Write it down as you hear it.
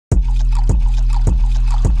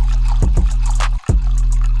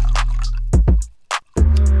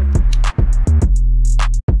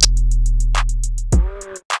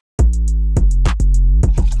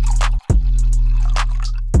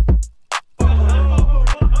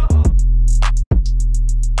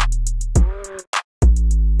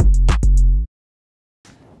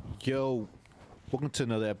Yo, welcome to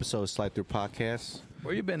another episode of Slide Through Podcast.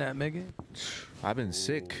 Where you been at, Megan? I've been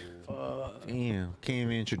sick. Damn, can't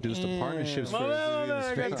even introduce the partnerships.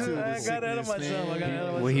 I got ahead of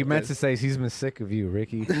myself. What he meant to say is he's been sick of you,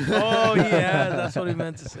 Ricky. Oh, yeah, that's what he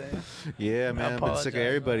meant to say. Yeah, man, I've been sick of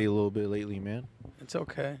everybody a little bit lately, man. It's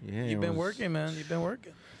okay. Yeah, You've been working, man. You've been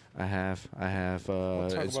working. I have.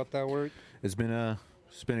 We'll talk about that work. It's been a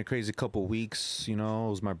crazy couple weeks. You know,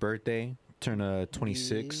 it was my birthday. Turned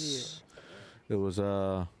 26. Yeah. It was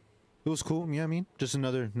cool. You know what I mean? Just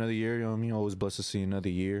another year. You know what I mean? Always blessed to see another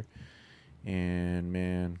year. And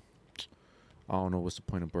man, I don't know what's the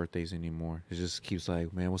point of birthdays anymore. It just keeps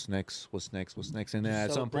like, man, what's next? What's next? What's next? And then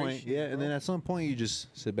at some point, you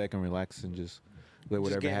just sit back and relax and just let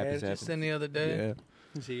whatever happens happen. Just any other day.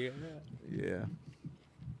 Yeah.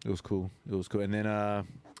 It was cool. And then I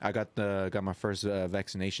got my first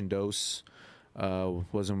vaccination dose.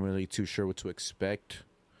 Wasn't really too sure what to expect.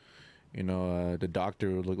 You know, the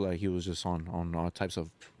doctor looked like he was just on all types of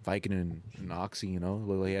Vicodin and Oxy. You know,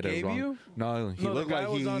 looked like he had Gave a wrong. You? No, he looked like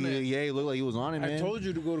he was on it. Yeah, he looked like he was on it, man. I told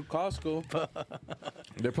you to go to Costco.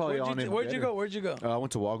 They're probably on it. Where'd you go? I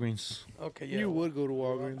went to Walgreens. Okay, yeah. You would go to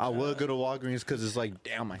Walgreens. I would go to Walgreens because it's like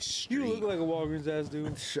down my street. You look like a Walgreens ass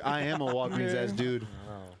dude. I am a Walgreens ass dude.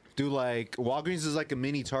 Dude, like, Walgreens is like a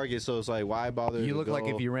mini Target, so it's like, why bother? You look like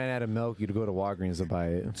if you ran out of milk, you'd go to Walgreens to buy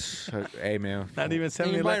it. Hey, man. Not even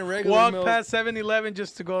 7-Eleven. Walk Walk past 7-Eleven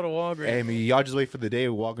just to go to Walgreens. Hey, man, y'all just wait for the day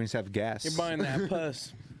when Walgreens have gas. You're buying that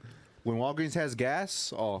puss. When Walgreens has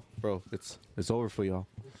gas, oh, bro, it's over for y'all.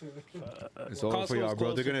 It's over for y'all,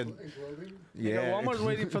 bro. They're gonna, yeah. Walmart's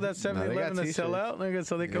waiting for that 7-Eleven to sell out, nigga,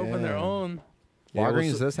 so they can open their own.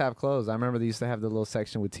 Walgreens does have clothes. I remember they used to have the little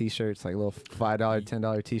section with T-shirts, like little $5,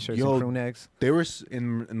 $10 T-shirts and crew necks. They were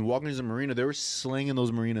in Walgreens and Marina. They were slinging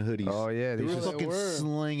those Marina hoodies. Oh yeah, they were fucking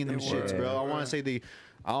slinging them shits, bro. I want to say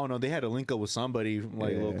I don't know. They had a link up with somebody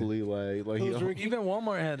like locally, like Even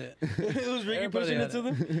Walmart had it. It was Ricky pushing it to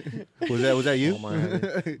them. Was that you? No,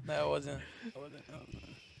 it wasn't.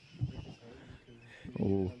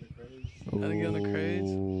 Ooh. I didn't get on the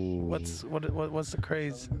craze. What's the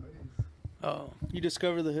craze? Oh, you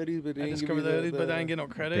discovered the hoodies, but I discovered the hoodies, but I didn't get no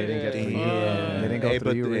credit. They didn't get they didn't go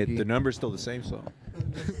through you, Ricky. The number's still the same, so.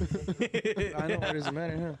 I know it doesn't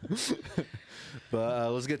matter, huh?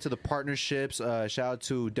 But let's get to the partnerships. Shout out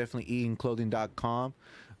to definitelyEatingClothing.com.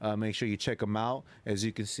 Make sure you check them out. As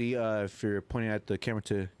you can see, if you're pointing at the camera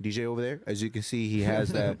to DJ over there, as you can see, he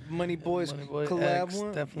has that Money Boys collab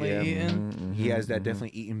one. Definitely eating. He has that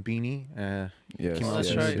definitely eating beanie. Yes,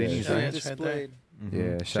 that's right. Beanies, Yeah, right? Displayed.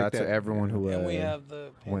 Yeah, shout out to everyone who And we have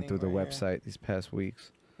the went through the painting right website these past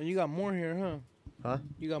weeks. And you got more here, huh? Huh?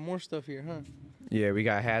 You got more stuff here, huh? Yeah, we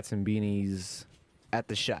got hats and beanies at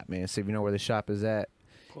the shop, man. So if you know where the shop is at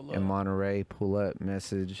in Monterey, pull up,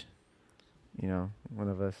 message. You know, one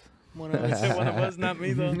of us. One of us. One of us, not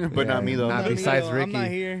me though. But not me though. Not besides Ricky. I'm not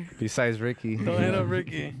here. Besides Ricky. Don't hit up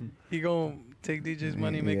Ricky. He gonna take DJ's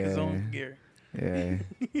money, make his own gear. Yeah,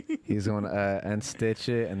 he's gonna unstitch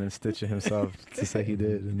it and then stitch it himself to say he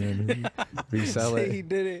did, and then resell Say it. he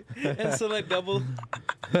did it and select double.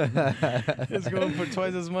 It's going for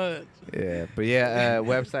twice as much. Yeah, but yeah,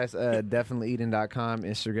 website's definitellyeating.com.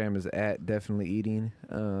 Instagram is at definitellyeating.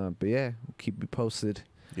 But yeah, keep you posted.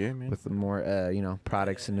 Yeah, man. With the more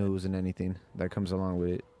products and news and anything that comes along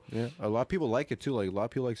with it. Yeah, a lot of people like it too. Like a lot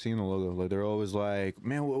of people like seeing the logo. Like they're always like,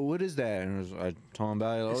 "Man, what is that?" And I told them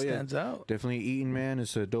about it. Oh It yeah, stands out. Definitely Eating, man.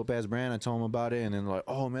 It's a dope ass brand. I told them about it, and then like,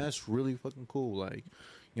 "Oh man, that's really fucking cool." Like, you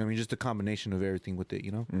know, what I mean, just a combination of everything with it.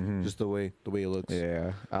 You know, just the way it looks.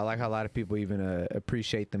 Yeah, I like how a lot of people even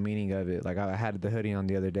appreciate the meaning of it. Like I had the hoodie on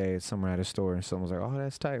the other day somewhere at a store, and someone was like, "Oh,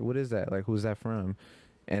 that's tight. What is that? Like, who's that from?"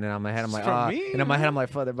 And then in my head, I'm like,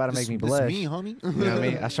 fuck, they're about to make me blush. This me, homie. You know what I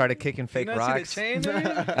mean? I started kicking fake rocks. See the chain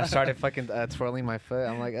there? I started fucking twirling my foot.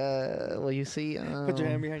 I'm like, well, you see? Put your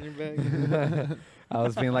hand behind your back. I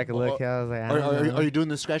was being like a little kid. I was like, are you doing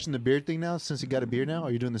the scratching the beard thing now? Since you got a beard now,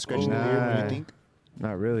 are you doing the scratching the beard? What do you think?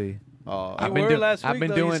 Not really. I've been doing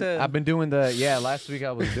the last week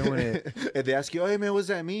I was doing it. And they ask you, "Oh, hey man, what does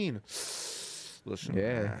that mean?" Listen,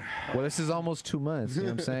 yeah. Well, this is almost 2 months. You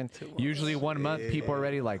know what I'm saying? Usually 1 month, people are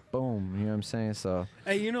already like, boom. You know what I'm saying? So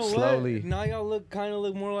hey, you know slowly. what? Now y'all look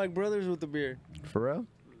more like brothers with the beard. For real?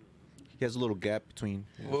 he has a little gap between.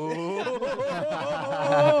 He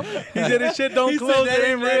said his shit don't close. It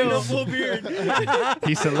ain't real. No full beard.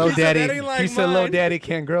 He said, "Low that daddy." ain't like He said, "Low mine." daddy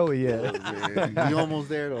can't grow it yet." You almost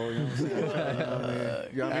there though. You know what I'm saying?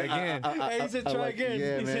 You know what I mean? Again. Hey, he said try again.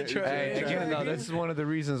 Yeah, He man. said try Hey, again. again, though, this is one of the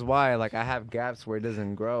reasons why, like, I have gaps where it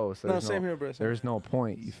doesn't grow. So No, there's same here, bro. Same There's no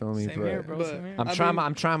point. You feel me? Same But here, bro. but Same here. I'm I trying. mean-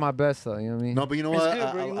 I'm trying my best, though. You know what I mean? No, but you know It's what?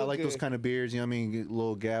 good, bro. You I look like those good. kind of beards. You know what I mean? Get a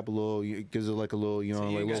little gap, a little. It gives it like a little. You know, So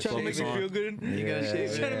you like a got little Trying to make focus it on. feel good. You gotta Yeah.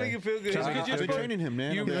 shave Trying to it. make it feel good. Just I've because been you training him,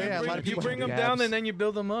 man. You, I've been- Yeah, a lot of you people bring have them down gaps. and then you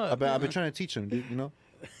build them up. I've been trying to teach him, dude. You know.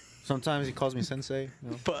 Sometimes he calls me sensei.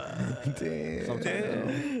 You know? Damn.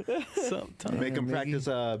 Sometimes. Make him practice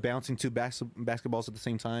bouncing two basketballs at the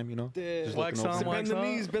same time. You know. Yeah. Just Wax looking on, over. wax Bend the off.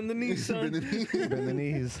 knees, bend the knees, son. Bend the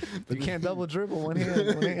knees. You can't double dribble one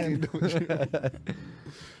hand.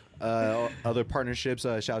 Other partnerships.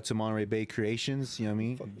 Shout out to Monterey Bay Creations. You know what I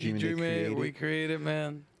mean? You Dreaming dream They it, Created. we create it,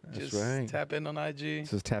 man. That's Just right. tap in on IG.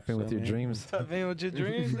 Just tap in with So, your man. dreams. Tap in with your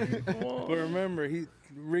dreams. nigga. Come on. But remember,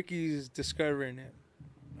 Ricky's discovering it.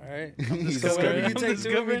 All right. He's So whatever you I'm take to him,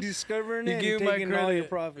 discovering. he's discovering You it. give and my taking all your credit.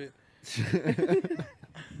 profit.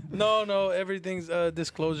 No, everything's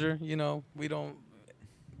disclosure. You know, we don't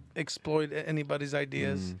exploit anybody's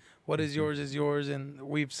ideas. What is yours, and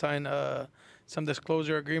we've signed some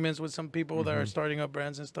disclosure agreements with some people that are starting up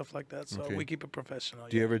brands and stuff like that. So Okay. we keep it professional.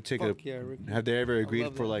 Do you ever take Fuck yeah, Ricky. Have they ever agreed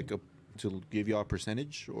love for that. like to give y'all a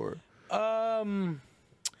percentage or?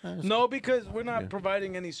 No, because we're not Yeah.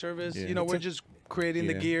 providing any service. Yeah. You know, It's we're just creating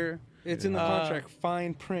the Yeah. gear. It's in the contract.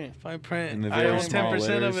 Fine print. Fine print. In the I very own small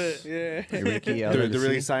 10% of letters. it. Yeah. Ricky They're LLC.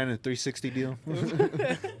 really signing a 360 deal.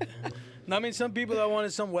 No, I mean, some people that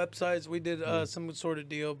wanted some websites, we did some sort of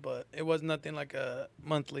deal, but it was nothing like a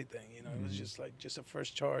monthly thing. You know, it was just like just a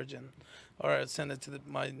first charge, and all right, send it to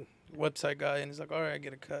my website guy, and he's like, all right, I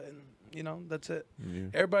get a cut, and you know, that's it. Yeah.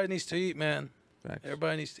 Everybody needs to eat, man. Facts.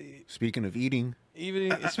 Everybody needs to eat. Speaking of eating,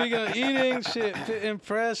 Speaking of eating, shit, fit and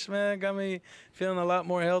fresh, man, got me feeling a lot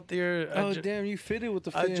more healthier. Oh damn, you fitted with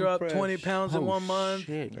the. I Fit and dropped Fresh. 20 pounds in 1 month.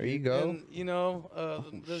 Shit. There you go. And you know,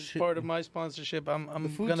 this is shit. part of my sponsorship. I'm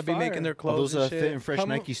food's gonna be fire. making their Are clothes those and fit shit. and fresh How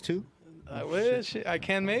mu- Nikes too? I wish I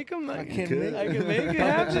can make them. I Like, can't Good. make. I can make it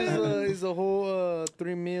How much happen. is the whole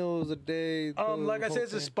 3 meals a day? Like I said,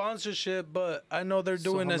 it's a sponsorship, but I know they're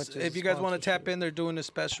So doing how this. much is If the you guys want to tap sponsorship? in, they're doing a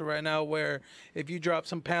special right now where if you drop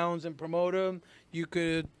some pounds and promote them, you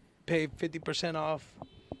could pay 50% off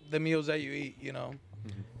the meals that you eat. You know,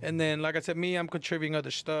 and then like I said, I'm contributing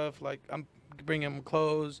other stuff. Like I'm bringing them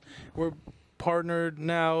clothes. We're partnered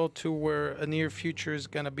now to where a near future is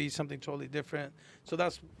gonna be something totally different. So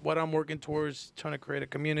that's what I'm working towards, trying to create a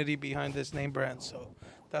community behind this name brand. So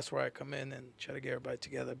that's where I come in and try to get everybody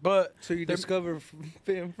together. But So you they're- discover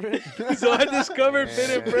Fit and Fresh. so I discovered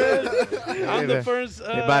Fit and Fresh. I'm the first.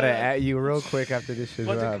 They about to at you real quick after this shit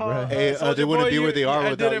What's it drop, called? bro. Hey, Soulja they wouldn't Boy, be where they are I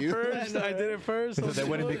without did it you. First. I did it first. They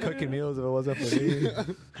wouldn't be cooking meals if it wasn't for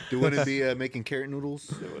me. They wouldn't be making carrot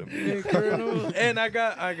noodles. Carrot noodles. And I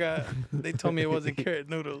got. They told me it wasn't carrot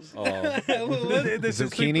noodles. Oh, This is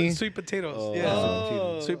Zucchini? sweet potatoes. Oh. Yeah.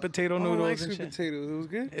 Oh. Sweet potato I noodles like and sweet shit. potatoes. It was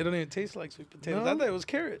good. It don't even taste like sweet potatoes. No? I thought it was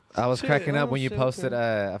carrot. I was Shit. cracking up Oh, when you shit, posted.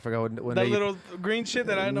 okay. I forgot when That they. little green shit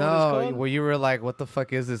that I know what it's No, called. where you were like, "What the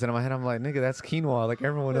fuck is this?" And in my head, I'm like, "Nigga, that's quinoa." Like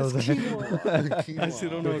everyone knows that. I still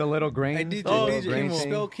don't With the know. little grain. Hey, DJ, Oh, DJ, grain quinoa. thing.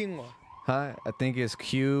 spell quinoa. Huh? I think it's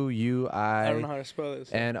QUI. I don't know how to spell this.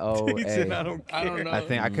 He said, I NOA. don't care. I don't know. I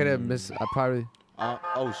think I could have missed. I probably.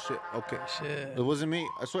 oh shit. Okay. Shit. It wasn't me.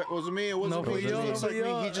 I swear it wasn't me. It wasn't No, me. He for just you, looks for like you.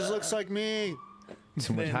 me. He just looks like me.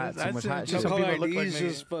 Too much Man, hot. I Too much seen hot. some Some people people look like he's me.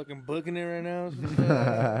 just fucking booking it right now.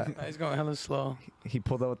 Nah, he's going hella slow. He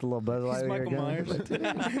pulled up with the little buzz light. He's Michael again.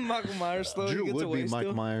 Myers. Michael Myers slow. Drew he gets would away be Mike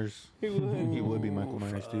still. Myers. He would. He would be Michael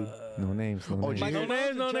Myers, dude. No names. No Oh, names. did you No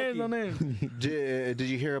names, no names, no names. Did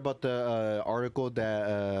you hear about the article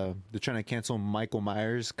that they're trying to cancel Michael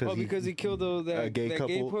Myers Oh, because he killed that gay that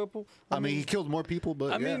couple. gay couple. I mean, he killed more people,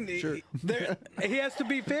 but I yeah, mean, sure. he has to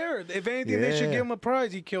be fair. If anything, they should Yeah. give him a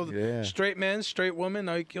prize. He killed Yeah. straight men, straight women.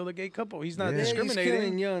 Now he killed a gay couple. He's not Yeah. He's killing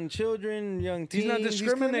discriminating. young children, young teens. He's not killing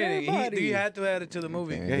discriminating. everybody. He had to add it to the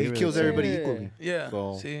movie. Yeah. Yeah, he They kills really- everybody Yeah. equally. Yeah.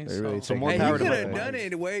 So, See, they really so take more Hey, power he to could have Michael done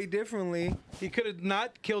Myers. it way differently. he could have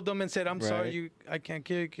not killed them and said, "I'm sorry, Right. you. I can't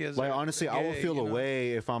kill you kids." Like honestly, I would gay," feel you know?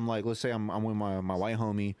 away if I'm like, let's say I'm with my white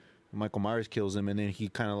homie, Michael Myers kills him, and then he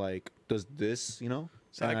kind of like does this, you know?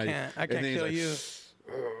 So I And can't and then he's kill like, you.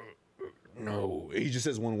 No, he just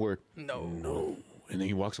says one word. No. And then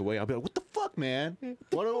he walks away. I'll be like, what the fuck, man?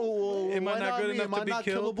 What, Am I why not good me? enough Am to I be not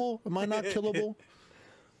killed? killable? Am I not killable?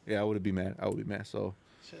 Yeah, I would be mad. I would be mad. So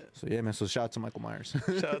Shit. So yeah, man. So shout out to Michael Myers.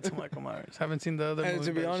 Shout out to Michael Myers. Haven't seen the other Hey, movie.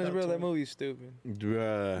 to be but honest, shout bro, out to that him. movie's stupid.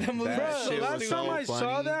 Bruh, That movie- that Bro, shit last was time so I saw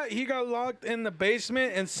funny. that, he got locked in the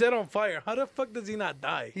basement and set on fire. How the fuck does he not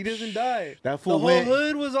die? He doesn't die. That The fool whole went.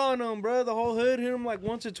 hood was on him, bro. The whole hood hit him like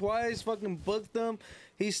once or twice. Fucking booked him.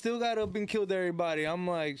 He still got up and killed everybody. I'm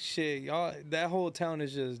like, shit, y'all. That whole town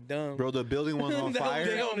is just dumb. Bro, the building was on That whole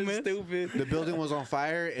fire. town is stupid. The building was on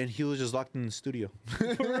fire, and he was just locked in the studio. For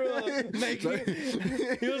real.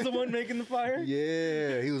 He was the one making the fire.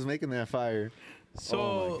 Yeah, he was making that fire. So,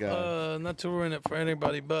 Oh my God. not to ruin it for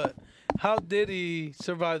anybody, but how did he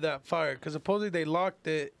survive that fire? Because supposedly they locked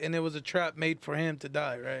it and it was a trap made for him to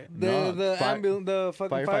die, right? No, The fucking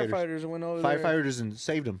firefighters. firefighters went over there. Firefighters and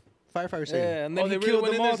saved him. Firefighters saved him. Yeah, and then Oh, he they really killed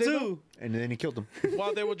went them in there all and saved too. And then he killed them.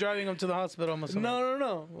 While they were driving him to the hospital, I'm assuming.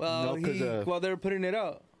 No. Well, No, 'cause, while they were putting it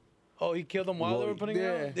out. Oh, he killed them while they Well, were putting it yeah.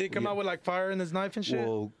 out? Did he come Yeah. out with like fire in his knife and shit?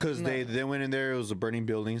 Well, because No. they went in there, it was a burning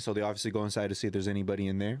building, so they obviously go inside to see if there's anybody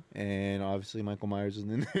in there, and obviously Michael Myers is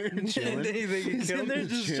in there chilling. They think he He's killed in there him?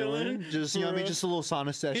 just chilling. Just you know, what I mean, just a little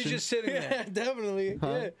sauna session. He's just sitting Yeah, there. definitely. Huh?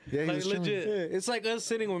 Yeah. Yeah, he Like was chilling. legit. Yeah. It's like us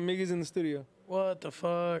sitting when Miggy's in the studio. What the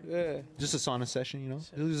fuck? Yeah. Just a sauna session, you know.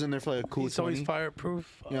 He was in there for like a cool He's always 20.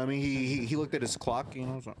 fireproof. You know what I mean? He looked at his clock, you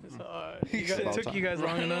know. So, It's alright. It's It about took you guys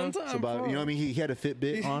long Right on enough. time, it's about, bro. you know what I mean? He had a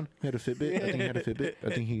Fitbit on. He had a Fitbit. I think he had a Fitbit. I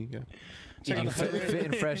think he, yeah. Eating fit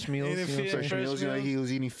and fresh meals. Eating You know what I'm fit saying? and Fresh fresh meals, you know, meals. he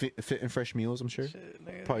was eating fit and fresh meals, I'm sure. Shit,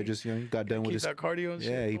 nigga. Probably just, you know, he got done with Keep his. that cardio and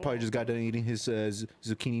shit. Yeah, he probably just got done eating his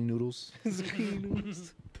zucchini noodles.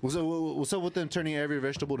 What's up with them turning every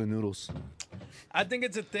vegetable to noodles? I think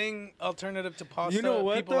it's a thing alternative to pasta. You know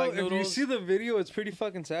what People though? like If you noodles. see the video, it's pretty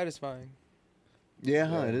fucking satisfying. Yeah,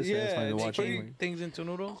 huh? It is Yeah, satisfying to it's watch. pretty- anyway. things into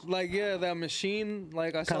noodles. Like that machine.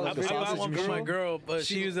 Like I saw Kinda I like the a bought video. sausage one for my machine. girl, but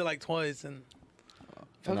she She- used it like twice, and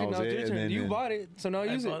And Fucking that was now, it, your and turn. then- You bought it, so now I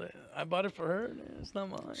use bought it. it. I bought it for her. It's not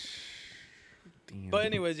mine. Damn. But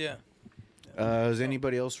anyways, yeah. Is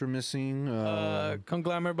anybody else we're missing?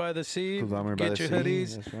 Conglomerate by the Sea. Conglomerate by Get the your Sea,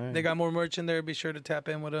 hoodies. that's right. They got more merch in there. Be sure to tap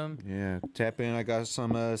in with them. Yeah, tap in. I got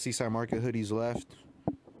some Seaside Market hoodies left,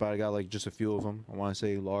 but I got like just a few of them. I want to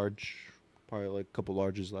say large, probably like a couple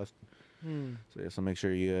larges left. So yeah, so make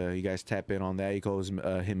sure you guys tap in on that. You can always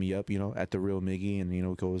hit me up, you know, at the Real Miggy, and you know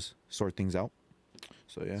we can always sort things out.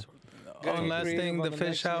 So yeah. Gotta And get last creative thing, on the the Fish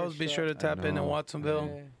next House. Be merch sure to drop. tap in in know.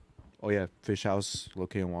 Watsonville. Yeah. Oh yeah, Fish House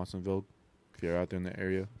located in Watsonville. If you're out there in the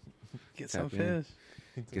area, Get some Tap in.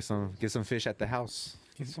 fish. get some fish at the house.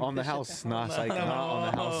 some On the fish at house, the nah, house. it's like not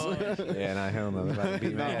on the house. Yeah, not hell no. They're about to be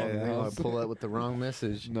Not mad. on the They're gonna house. pull up with the wrong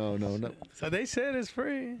message. No. So they said it's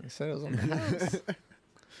free. They said it was on the house.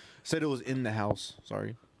 Said it was in the house.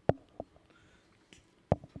 Sorry.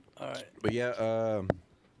 All right. But yeah,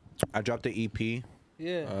 I dropped the EP.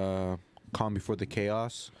 Yeah. Calm Before the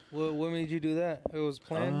Chaos. What made you do that? It was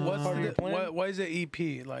planned. What's part of your plan. why is it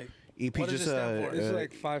EP? Like, EP What does just it stand for? It's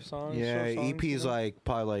like 5 songs. yeah, short songs, EP you is know? like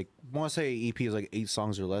probably like I want to say EP is like 8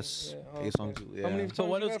 songs or less. Yeah, 8 okay. songs. Yeah. How many So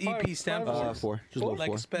what songs does you got? EP stand Five? for? 4. Just a little like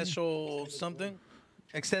 4. special something?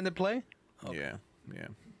 Extended play? Okay. Yeah.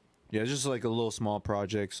 Yeah, it's just like a little small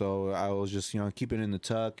project. So I was just keeping it in the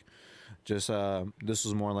tuck. Just this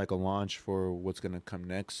was more like a launch for what's gonna come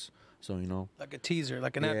next. So Like a teaser,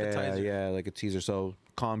 like an yeah, appetizer. yeah, like a teaser. So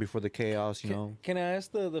Calm Before the Chaos. Can I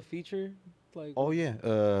ask the feature? Like. Oh yeah,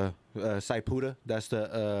 Saipuda. That's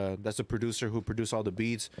the producer who produced all the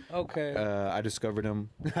beats. Okay. I discovered him.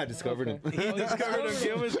 I discovered him. He discovered him.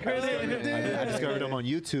 Give us credit. I discovered him on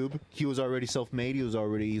YouTube. He was already self-made. He's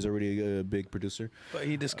already a big producer. But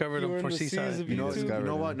he discovered You him were in for the seas Seaside. of You know, YouTube. you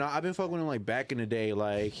know what? No, I've been fucking with him like back in the day.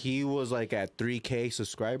 Like he was like at 3K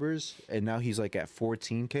subscribers, and now he's like at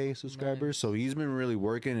 14K subscribers. Nice. So he's been really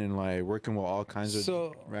working with all kinds of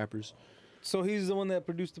So- rappers. So he's the one that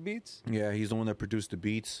produced the beats. Yeah, he's the one that produced the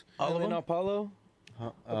beats. All and of then them? Apollo.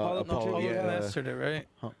 Apollo- Apollo, Apollo yeah, mastered it,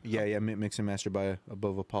 right? yeah, mix and master by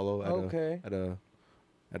Above Apollo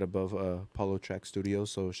at Above Apollo Track Studios.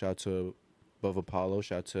 So shout out to Above Apollo,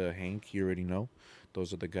 shout out to Hank. You already know,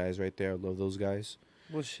 those are the guys right there. I love those guys.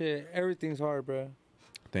 Well, shit, everything's hard, bro.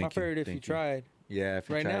 Thank My you. favorite if you Thank tried. Yeah, if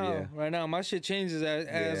you Right tried, now, yeah. right now, my shit changes as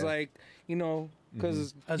Yeah. like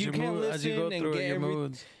because As you you can't move, listen as you go and through get it, your every,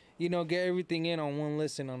 moods. get everything in on one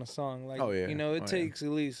listen on a song. Like, Oh, yeah. it Oh, yeah. takes at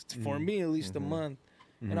least for Mhm. me at least a Mhm. month,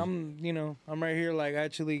 Mhm. and I'm right here like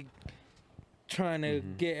actually trying to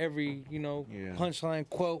Mhm. get every Yeah. punchline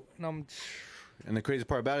quote, and I'm And the crazy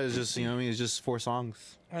part about it is just, you know what I mean? It's just 4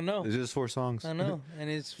 songs. I know. It's just 4 songs. I know. And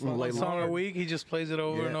it's Well, One like song a Lord. week, he just plays it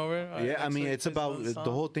over Yeah. and over. Yeah, I mean, like it's plays about one the song.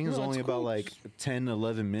 whole thing is No, only it's about quick. like 10,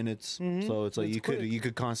 11 minutes. Mhm. So it's like It's quick. you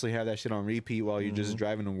could constantly have that shit on repeat while you're just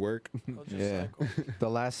driving to work. I'll just Yeah. cycle. The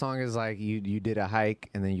last song is like you did a hike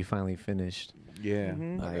and then you finally finished. Yeah.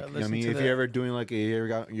 Mhm. I Like, gotta I listen mean, to if that. you're ever doing like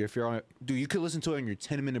if you're on, dude, you could listen to it on your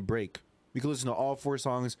 10-minute break. You could listen to all 4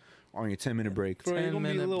 songs on your 10-minute break. Bro, you're gonna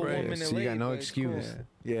be a 10-minute little break. 1 minute So you late. got no but it's cool. excuse.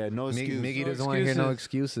 Yeah, no excuse. Miggy No doesn't want to hear no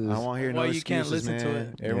excuses. excuses. I don't want to hear Why no you excuses, can't listen to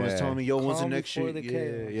man. it? Everyone's Yeah. telling me, yo, when's the Calm next before shit? the Yeah,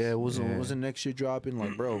 chaos. yeah, when's Yeah. the next shit dropping?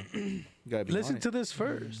 Like, bro, you gotta be Listen on it. to this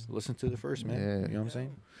first. Listen to the first, man. Yeah. You know what I'm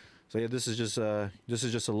saying? So yeah, this is just a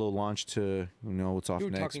little launch to what's off You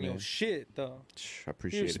were next, talking man. your shit, though. I You were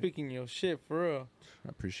appreciate it. speaking your shit, for real. I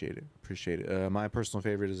appreciate it. My personal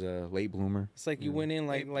favorite is Late Bloomer. It's like you went in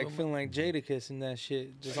like Bloomer. feeling like Jadakiss and that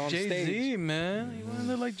shit, just on Jay stage. Z, man. You want to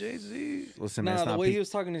look like Jay Z? Listen, man, Nah, it's the not way peak- he was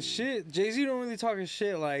talking his shit, Jay Z don't really talk his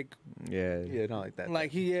shit like Yeah. not like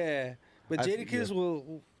that. yeah. But I- Jadakiss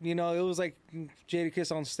will, it was like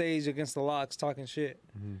Jadakiss on stage against the Locks talking shit.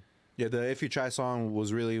 Yeah, the If You Try song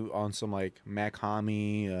was really on some like Mac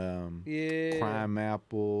Homie, Yeah. Crime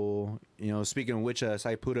Apple. Speaking of which,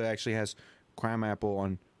 Saipuda actually has Crime Apple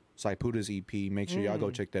on Saipuda's EP. Make sure y'all go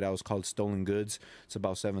check that out. It's called Stolen Goods. It's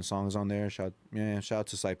about 7 songs on there. Shout out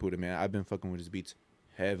to Saipuda, man. I've been fucking with his beats.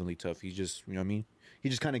 Heavenly tough. He just, you know what I mean? He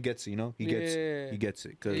just kind of gets it, He gets Yeah. he gets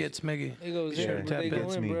it. Cause, He gets Miggy. He goes Yeah, in, tap but they in. go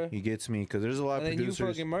gets in, me. bro. He gets me because there's a lot And of then you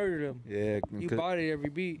producers. fucking murdered him. Yeah, You 'cause- bodied every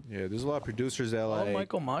beat. yeah. There's a lot of producers that Oh, like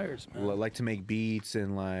Michael Myers, man. like to make beats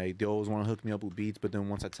and like they always want to hook me up with beats, but then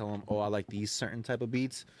once I tell them, oh, I like these certain type of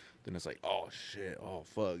beats, then it's like, oh shit, oh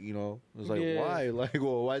fuck, It's like, Yeah. why? Like,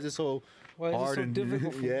 well, why is it so Why is it hard so and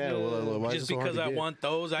difficult for yeah? Well, why is Just it so hard because to I get? want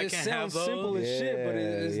those, I It can't have sounds those. simple as shit, but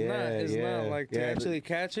it's Yeah, not. It's yeah, not like to yeah. actually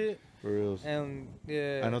catch it. For real. And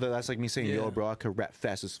yeah, I know that's like me saying, Yeah. yo, bro, I could rap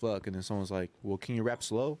fast as fuck, and then someone's like, well, can you rap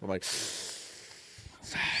slow? I'm like,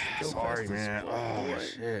 sorry, man. Oh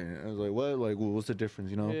shit. I was like, what? Like, well, what's the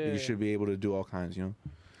difference? Yeah. You should be able to do all kinds,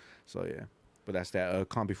 So yeah, but that's that.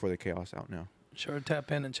 Calm Before the Chaos out now. Sure,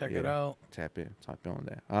 tap in and check it Yeah. out. Tap in on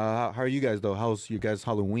that. How are you guys though? How's you guys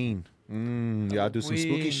Halloween? Y'all do some spooky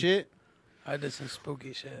Halloween. shit? I did some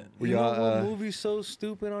spooky shit. We you know got, what movie's so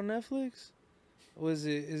stupid on Netflix?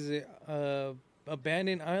 Is it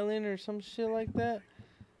Abandoned Island or some shit like that?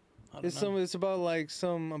 I don't know. It's about like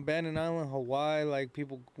some abandoned island, Hawaii. Like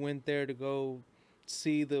people went there to go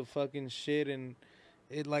see the fucking shit, and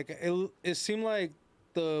it seemed like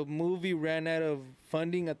the movie ran out of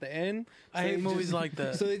funding at the end. I hate they movies just- like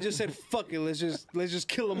that. So they just said, "Fuck it, let's just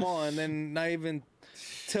kill them all," and then not even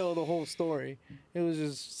tell the whole story. It was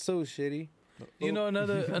just so shitty. You know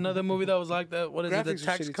another movie that was like that. What is it? The Graphics were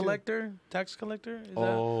Tax shitty, too. Collector. Tax Collector. Is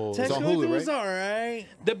Oh, Tex it's on Collector Hulu, was right? alright.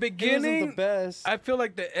 that the It wasn't beginning? the best. I feel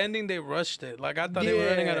like the ending they rushed it. Like I thought they were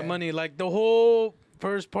running out of Yeah. money. Like the whole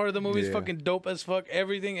first part of the movie is Yeah. fucking dope as fuck.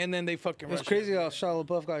 Everything, and then they fucking. It's rushed crazy it. how Shia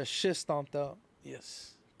LaBeouf got his shit stomped out.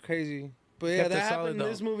 Yes. Crazy. But yeah, Kept it that solid, happened in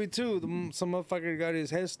this though. movie too. Some motherfucker got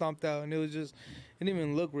his head stomped out, and it didn't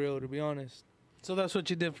even look real, to be honest. So that's what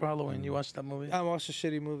you did for Halloween. You watched that movie. I watched a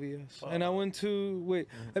shitty movie, yes. And I went to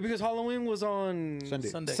because Halloween was on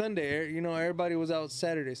Sunday. Sunday. Everybody was out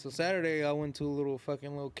Saturday. So Saturday I went to a little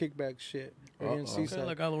kickback shit right in Uh-oh. Seaside. Okay,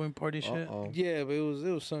 like Halloween party shit. Uh-oh. Yeah, but it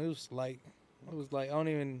was like I don't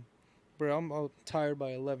even, bro. I'm all tired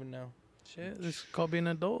by 11 now. Shit, this is called being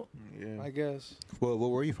an adult. Yeah. I guess. What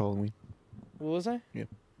were you for Halloween? What was I? Yeah.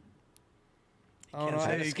 I don't Can't know. I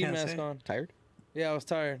had say, a you ski can't mask say. on. Tired? Yeah, I was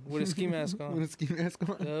tired with a ski mask With on. a ski mask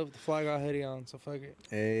on? Yup, the fly got hoodie on, so fuck it.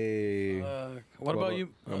 Hey. What about you?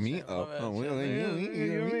 Me? shit, my Oh, bad, oh, shit. well,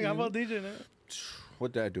 you- How about DJ now?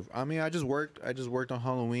 What did I do? I mean, I just worked on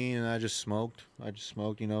Halloween and I just smoked.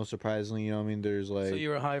 Surprisingly, there's like So you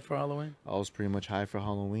were high for Halloween? I was pretty much high for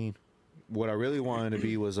Halloween. What I really wanted to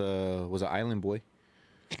be was an island boy.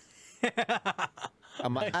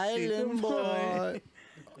 I'm an island boy.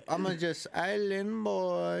 I'm a just island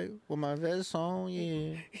boy with my vest on,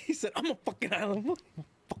 yeah. He said, "I'm a fucking island boy."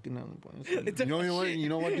 Fucking island boys. You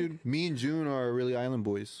know what, dude? Me and June are really island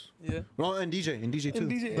boys. Yeah. Well, and DJ too. And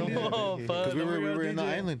DJ. Oh, fuck. Because we Don't were forget in the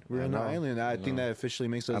DJ. island. We were I in the know. island. I think that officially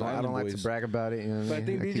makes us I island don't like boys. to brag about it. You know what But I mean?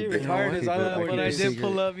 think DJ keep it- retired his keep it- island boy keep But it I a did secret.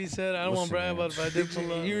 pull up. He said, I don't want to Listen, brag about it, but I did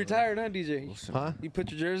pull up. You retired, huh, DJ? Listen, Huh? You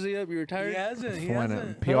put your jersey up. You retired He hasn't. He When,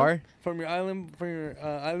 hasn't. PR? from your island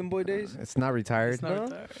island boy days. It's not retired. It's not Huh?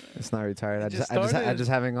 retired. It's not retired. I It just just I started. just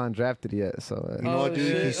haven't gone drafted yet. So You know what,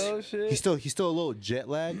 dude? Shit. He's still a little jet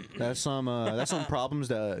lag. That's some problems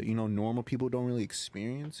that normal people don't really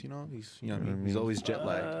experience. He's always jet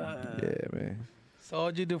lagged. yeah, man. So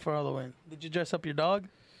what'd you do for Halloween? Did you dress up your dog?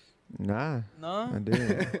 Nah, I No.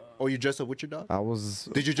 didn't. Oh, you dressed up with your dog? I was.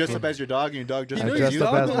 Did you dress up as your dog and your dog dressed I up dressed as you?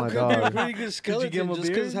 up as my could be a dog. pretty good skeleton give him a just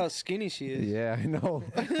because beard? how skinny she is. Yeah, I know.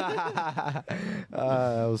 That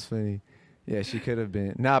was funny. Yeah, she could have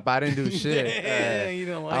been. Nah, but I didn't do shit. Dang, you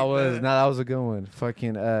don't like I was. that. Nah, that was a good one.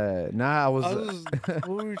 Fucking. Nah, I was. What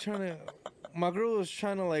were we trying to? My girl was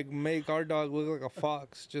trying to like make our dog look like a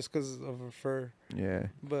fox just because of her fur, Yeah.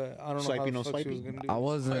 but I don't know Swiping, how no the fuck she was swiping? gonna do. I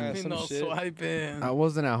wasn't- Yeah, You some know, shit. swiping. I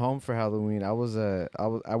wasn't at home for Halloween. I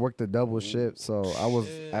worked a double shift, so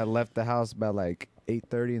Shit. I left the house by like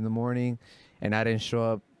 8:30 in the morning, and I didn't show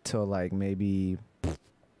up till like maybe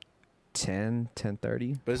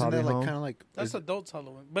 10:30. But isn't that like kind of like? That's adults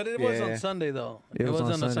Halloween, but it was Yeah. on Sunday though. It was on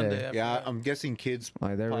on a Sunday. Sunday. I Yeah, forgot. I'm guessing kids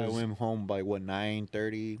like there probably was. went home by what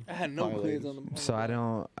 9:30. I had no Probably kids like- on the. So I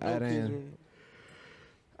no kids didn't room.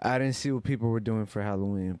 I didn't see what people were doing for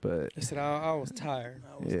Halloween, but I said I was tired.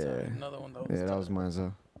 I was Yeah. tired. Another one that was yeah, that was tired. mine.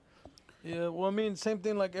 So Yeah, well, I mean, same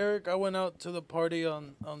thing like Eric. I went out to the party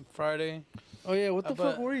on Friday. Oh yeah, what the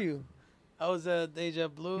But- fuck were you? I was at Deja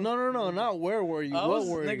Blue. No, not where were you? I What was,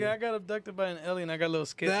 were nigga, you? I got abducted by an alien. I got a little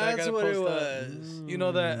skit. that I That's gotta what it post up. was. You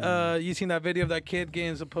know that you seen that video of that kid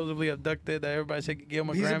getting supposedly abducted that everybody said gave him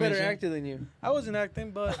a He's Grammy a and better shit? actor than you. I wasn't acting,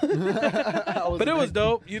 but but it was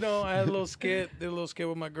dope. You know, I had a little skit, did a little skit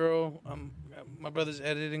with my girl. My brother's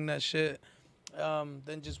editing that shit.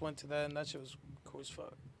 Then just went to that, and that shit was cool as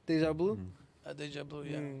fuck. Deja Blue. At Deja Blue,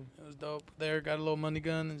 yeah, Mm. it was dope. There, got a little money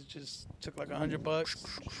gun, and just took like $100.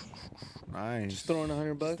 Nice. Just throwing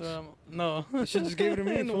 $100. No, You should just gave it to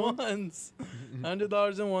me, in fool. ones.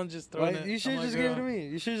 $100 in one, just throwing Like, it. you should on my just give it to girl. me.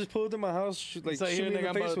 You should just pull it to my house, like It's like, shoot here, me in nigga, the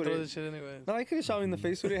I'm face about to with throw it. this shit anyways. No, I could have shot me in the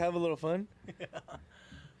face with it. Have a little fun.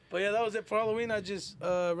 But yeah, that was it for Halloween. I just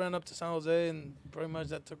ran up to San Jose, and pretty much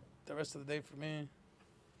that took the rest of the day for me.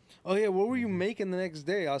 Oh yeah, what were you making the next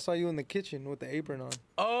day? I saw you in the kitchen with the apron on.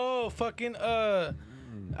 Oh, fucking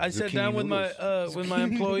I sat Zucchini down noodles. with my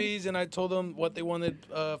employees, and I told them what they wanted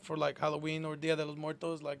for like Halloween or Dia de los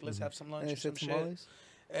Muertos. Like, let's have some lunch And or I some said shit. tamales.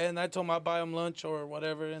 And I told them I'd buy them lunch or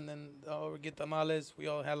whatever, and then we get tamales. We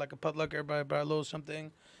all had like a potluck. Everybody brought a little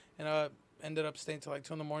something, and I ended up staying till like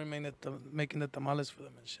 2 in the morning making the tamales for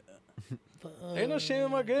them and shit. Ain't no shame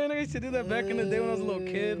in my game. I used to do that back in the day when I was a little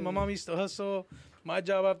kid. My mom used to hustle. My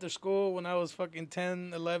job after school when I was fucking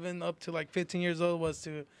 10, 11, up to like 15 years old was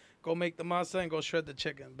to go make the masa and go shred the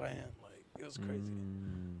chicken by hand. Like, it was crazy.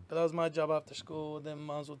 But that was my job after school. Then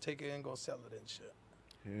moms would take it and go sell it and shit.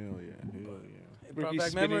 Hell yeah. It brought Ricky back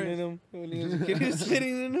spitting memories. in him. When he was a kid, he was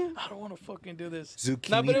spitting in him. I don't want to fucking do this. Zucchini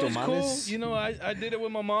Nah, but it was tamales. cool. You know, I did it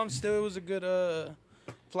with my mom still. It was a good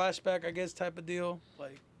flashback, I guess, type of deal.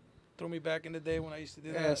 Like, threw me back in the day when I used to do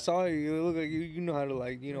Yeah, I that. saw you. You look like you know how to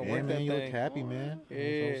like Yeah, work man, that you thing. look happy, man. I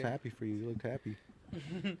was Yeah. happy for you. You look happy.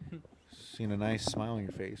 Seeing a nice smile on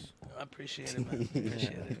your face. I appreciate it, man.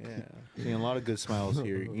 Appreciate it. Yeah. Seeing a lot of good smiles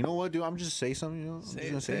here. You know what, dude? I'm just say something. You know, I'm Say just it,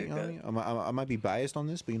 gonna say say it. it, You know what I mean? I might be biased on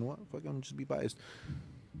this, but you know what? Fuck, I'm just be biased.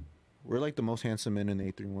 We're like the most handsome men in the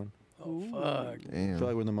 831. Oh, fuck. I damn. feel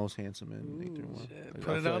like we're the most handsome men in the 831. Shit. Like,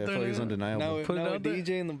 Put I it feel out like- I there, feel like it's nigga. undeniable. Now with, Put it now out with there.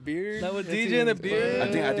 DJ and the beard. Now with that's DJ and the even beard.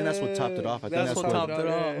 I think that's what topped it off. I think That's what topped it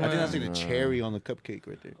off, I think that's like man. the cherry on the cupcake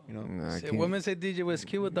right there. You know. Nah, I Shit, can't. women say DJ was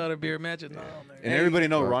cute without a beard. Imagine. No, And everybody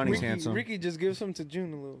know Fuck. Ronnie's Ricky, handsome. Ricky just give some to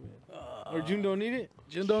June a little bit. Or June don't need it.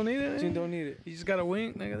 June don't need it. June don't need it. You just got to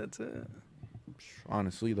wink, nigga. That's it.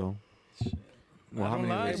 Honestly, though. I don't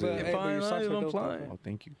lie, is but it? if Hey, but I your lie, socks you are don't dope, fly. though. Oh,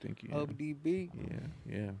 thank you. ODB.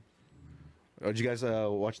 Yeah. Did you guys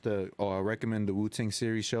watch the? Oh, I recommend the Wu-Tang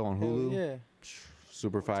series show on Hell Hulu. yeah.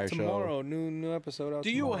 Super fire show. Tomorrow, new episode out. Do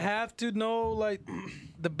you tomorrow. have to know like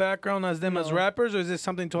the background as them as No. rappers, or is this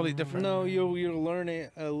something totally different? No, you'll learn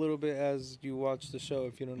it a little bit as you watch the show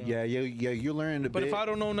if you don't know. Yeah. You're learning a But bit. if I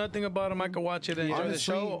don't know nothing about them, I could watch it and enjoy the Honestly,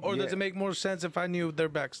 show. Or does yeah. it make more sense if I knew their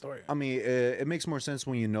backstory? I mean, it makes more sense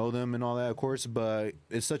when you know them and all that, of course. But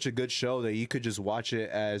it's such a good show that you could just watch it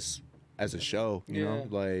as a show. You know,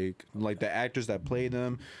 like the actors that play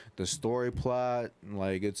them, the story plot,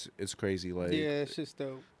 like it's crazy. Like Yeah, it's just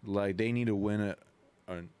dope. like they need to win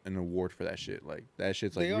an award for that shit. Like that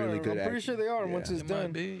shit's like They really are. good. I'm pretty sure they are Yeah. once it's It done.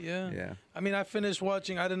 might be, yeah. Yeah. I mean, I finished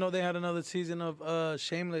watching. I didn't know they had another season of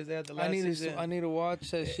Shameless. They had the last season. I need to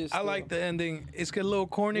watch that shit. I still. like the ending. It's a little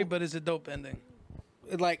corny, but it's a dope ending.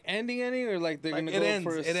 like ending or like they're Like, gonna it go ends.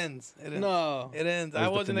 for a It ends. It ends. No. It ends. Where's I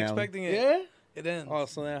the wasn't finale? expecting it. Yeah. It ends. Oh,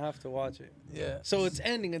 so then I have to watch it. Yeah. So it's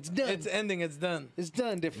ending. It's done. It's ending. It's done. It's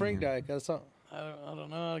done. Did Frank die? That's all. I don't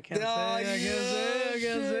know. I can't Oh, say. I can't shit.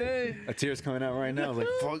 say. A tear's coming out right now. Like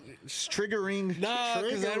fuck, it's triggering. Nah,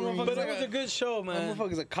 'cause that triggering. motherfucker- But it was a good show, That man.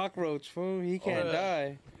 motherfucker's a cockroach, fool. He can't yeah.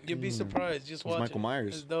 die. You'd be surprised. Just watch Michael it.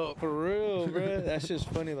 Myers. It's dope. For real, bro. That's just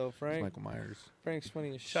funny though, It's Frank. Michael Myers. Frank's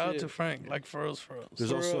funny as Shout out shit. to Frank. Like for reals.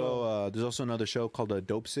 There's For also another show called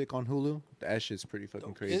Dope Sick on Hulu. That shit's pretty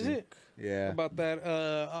fucking crazy. Is it Yeah. about that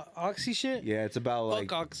oxy shit? Yeah, it's about like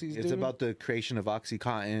Fuck oxys, it's dude. about the creation of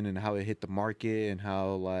OxyContin and how it hit the market and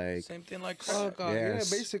how like Same thing like Fuck crack. yeah, Yes.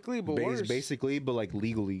 basically, but worse. basically, but like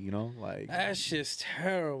legally, you know, like. That's just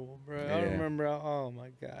terrible, bro. I Yeah. remember. Oh my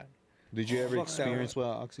god. Did you ever Fuck that experience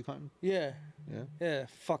OxyContin? Yeah. Yeah. Yeah.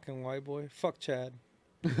 Fucking white boy. Fuck Chad.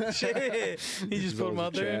 Shit. He just put him always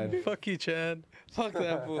out there. Chad. Fuck you, Chad. Fuck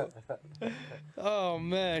that fool. Oh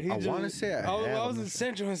man. He I just- wanna say I have, I was I'm in not sure.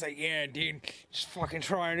 Central. And it's like, yeah, dude, just fucking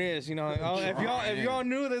try this. You know, like, if y'all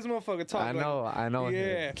knew this motherfucker talk. I know.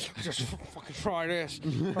 Yeah, just fucking try this.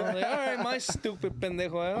 I'm like, all right, my stupid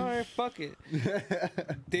pendejo. All right, fuck it.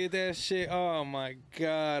 Did that shit. Oh my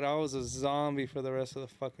god, I was a zombie for the rest of the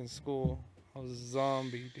fucking school. I was a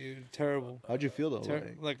zombie, dude. Terrible. How'd you feel though?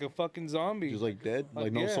 Like a fucking zombie. Just like dead,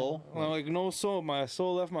 like no yeah. soul. Like no soul. My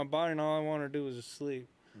soul left my body, and all I wanted to do was just sleep.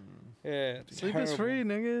 Yeah, Sleep terrible. is free,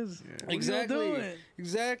 niggas. Yeah. What you Exactly. doing?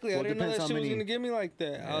 Exactly. Well, I it didn't know depends that how shit was many- gonna get me like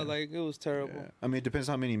that. Yeah. It was terrible. Yeah. I mean, it depends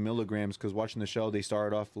how many milligrams. Because watching the show, they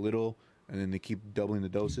started off little, and then they keep doubling the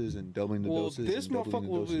doses and doubling the Well, doses. this and doubling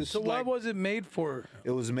motherfucker the doses. was So what was it made for?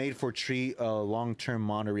 It was made for treat long-term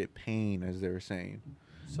moderate pain, as they were saying.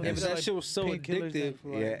 So Yeah, is but it that like shit was so painkillers addictive.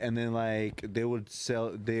 then? Like, Yeah, and then like they would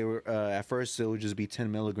sell. They were at first it would just be 10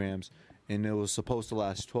 milligrams, and it was supposed to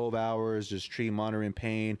last 12 hours, just treat moderate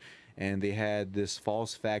pain. And they had this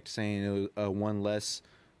false fact saying it was,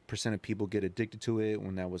 1% of people get addicted to it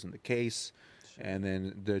when that wasn't the case. And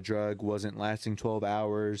then the drug wasn't lasting 12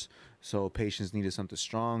 hours, so patients needed something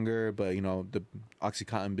stronger. But you know, the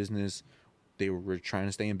OxyContin business, they were trying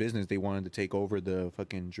to stay in business. They wanted to take over the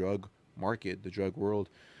fucking drug market, the drug world.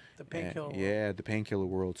 The painkiller. world. Yeah, the painkiller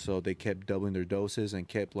world. So they kept doubling their doses and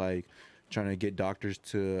kept like trying to get doctors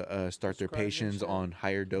to start their Prescribe that patients shit. on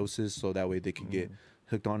higher doses, so that way they could get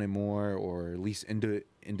hooked on it more, or at least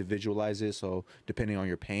individualize it. So depending on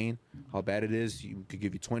your pain, how bad it is, you could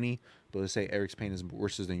give you 20, but let's say Eric's pain is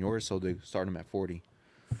worse than yours, so they start him at 40.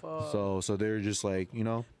 Fuck. So they're just like, you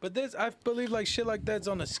know, But this, I believe, like shit like that's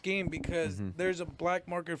on a scheme because there's a black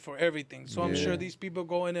market for everything. So I'm Yeah. sure these people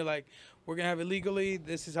go in there like, we're gonna have it legally.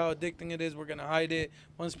 This is how addicting it is. We're gonna hide it.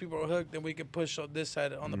 Once people are hooked, then we can push on this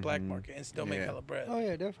side on the black market and still make Yeah. hella bread. Oh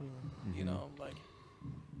yeah, definitely. You know, like.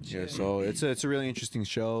 yeah. shit. So it's a really interesting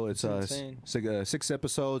show. It's insane. 6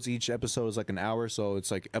 episodes. Each episode is like an hour, so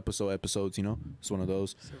it's like episodes. You know, it's one of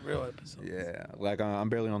those. It's a real episode. Yeah, like I'm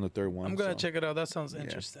barely on the third one. I'm gonna so, check it out. That sounds yeah.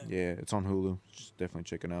 interesting. Yeah, it's on Hulu. Just definitely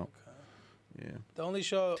check it out. Yeah. The only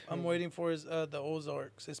show I'm waiting for is the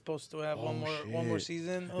Ozarks. It's supposed to have one more shit.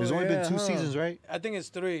 season. There's only been 2 yeah, huh. seasons, right? I think it's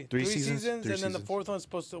three. Three seasons? and Three then the seasons. fourth one's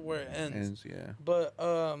supposed to where it ends. And yeah, But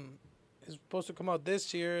it's supposed to come out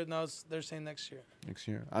this year. Now they're saying next year. next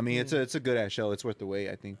year. I mean, it's a good ass show. It's worth the wait,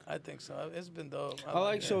 I think. I think so. It's been dope. I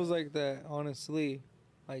like it. shows like that. Honestly,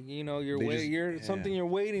 like you know, They just- you're yeah. something you're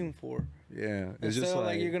waiting for. Yeah, it's Instead just of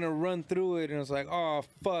like you're gonna run through it and it's like, oh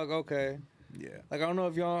fuck, okay. yeah. Like I don't know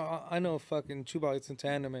if y'all, I know fucking Chuba gets into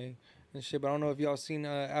anime and shit, but I don't know if y'all seen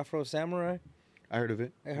Afro Samurai. I heard of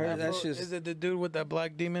it. I heard Afro- that's just Is it the dude with that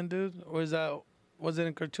black demon dude, or is that was it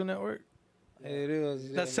in Cartoon Network? it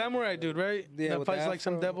is. That samurai dude, right? Yeah, that with the fights like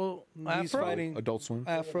some afro. devil. He's Afro? fighting Adult Swim.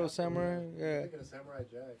 Afro Samurai. Yeah. Thinking of Samurai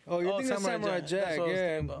Jack. Oh, you're thinking of Samurai That's Jack. what I was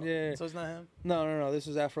Yeah, thinking about. yeah. So it's not him. No. This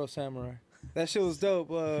is Afro Samurai. That shit was dope.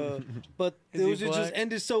 But Is it he was just black?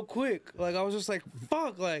 ended so quick. Like I was just like,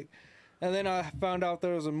 fuck, like. And then I found out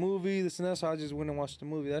there was a movie, this and that, so I just went and watched the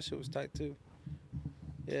movie. That shit was tight too.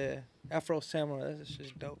 Yeah, Afro Samurai. That's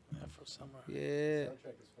just dope. Afro samurai. Yeah.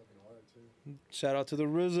 Soundtrack is fucking hard too. Shout out to the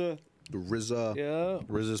RZA. The RZA. Yeah.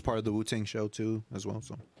 RZA is part of the Wu-Tang show too, as well.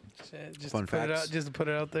 So Shit, just Fun to put it facts. out, just to put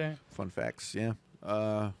it out there. fun facts. Yeah.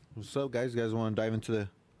 What's up, guys? You guys want to dive into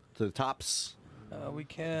the tops? We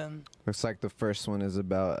can. Looks like the first one is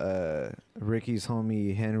about Ricky's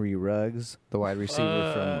homie Henry Ruggs, the wide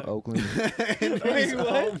receiver Fuck. from Oakland. Wait,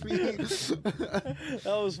 what?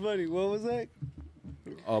 That was funny. What was that?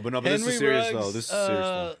 Oh, but no, but this is serious Ruggs, though. This is serious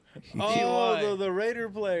though. Oh, the Raider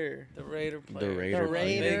player. The Raider player. Raider The player.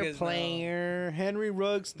 Raider Vegas now. player. Henry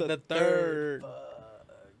Ruggs the, The third. Fuck.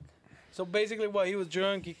 So basically, what he was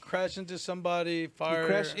drunk, he crashed into somebody, He fire.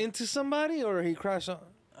 crashed into somebody or he crashed on.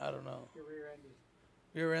 I don't know.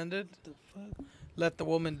 Rear-ended. The fuck? Left the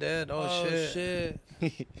woman dead. Oh, shit.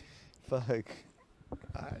 Fuck.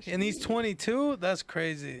 And he's 22. That's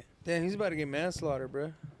crazy. Damn, he's about to get manslaughter,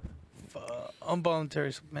 bro. Fuck.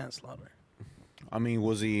 Involuntary manslaughter. I mean,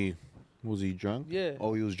 was he drunk? Yeah.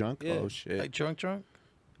 Oh, he was drunk. Yeah. Oh shit. Like drunk.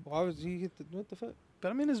 Why was he hit the what the fuck? But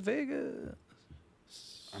I mean, it's Vegas.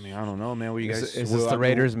 I mean, I don't know, man. What you guys? Is well, this I the mean,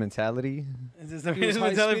 Raiders mentality? Is this the He was reason high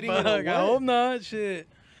to tell me speeding in a fuck? I what? hope not. Shit.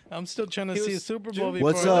 I'm still trying to He see a was Super ju- Bowl before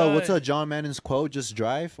What's I what's die. John Mannon's quote? Just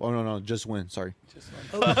drive? Oh no, just win. Sorry.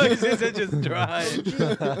 He said just drive.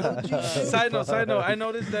 Side note. I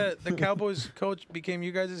noticed that the Cowboys coach became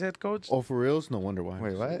you guys' head coach. Oh, for reals? No wonder why.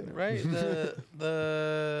 Wait, what? Right?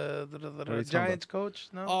 The talking Giants coach?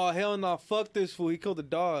 No? Oh hell no! Fuck this fool. He killed a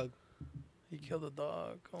dog. He killed a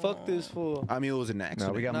dog. Fuck this fool. I mean, it was an accident.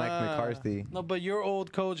 No, we got Mike Nah. McCarthy. No, but your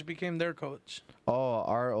old coach became their coach. Oh,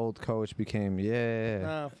 our old coach became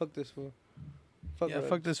Nah, fuck this fool. Yeah, Reds.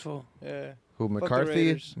 fuck this fool. Yeah. who? the McCarthy?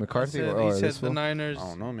 Raiders. McCarthy He said, or he this said the fool? Niners. I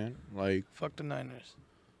don't know, man. Like, Fuck the Niners.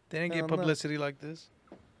 They didn't Hell get no. publicity like this.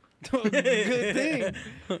 Good thing.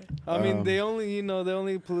 I mean, Um, the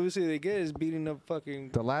only publicity they get is beating up fucking.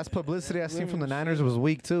 The last publicity I seen from the Women Niners shit. was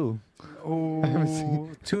week 2.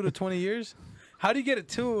 Ooh, 2 to 20 years? How do you get a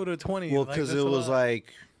 2 to 20? well, Like, because that's it a was lot.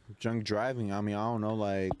 like drunk driving. I mean, I don't know,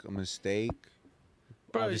 like a mistake.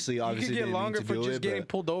 Bro, obviously, you could get didn't mean longer to for do just it, getting but-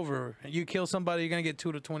 pulled over. You kill somebody, you're gonna get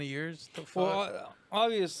 2 to 20 years. The fuck? Well,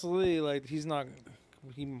 obviously, like he's not.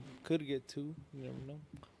 He could get 2. You never know.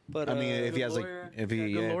 But I mean, if he Good has like, lawyer. if Got he,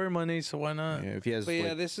 good yeah, lawyer money, so why not? yeah, if he has, but yeah,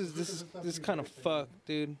 like, this is kind of fucked,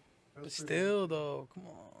 dude. But still, though, come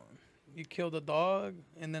on. You killed a dog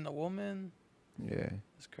and then a woman. Yeah.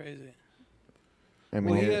 It's crazy. I mean,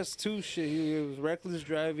 Well, he it- has 2 shit. He was reckless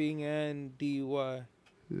driving and DUI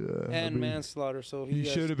and manslaughter. So he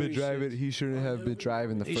has 3 shits. He shouldn't have been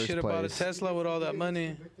driving the He first should have bought a place. Tesla with all that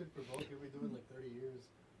money. Convicted for both. He'll be doing like 30 years.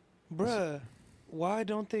 Bruh, why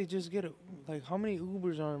don't they just get a, like how many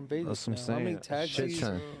Ubers are in Vegas? That's what I'm now? saying. How many A shit taxis?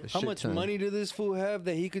 ton. A How shit much ton. money did this fool have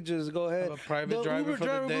that he could just go ahead? Have a private The driver Uber for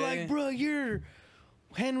driver the be day. like, bro, you're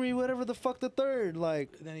Henry, whatever the fuck the third,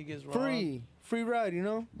 like Then he gets robbed. free ride, you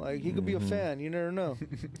know? Like he could be a Mhm. fan, you never know.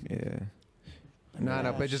 Yeah.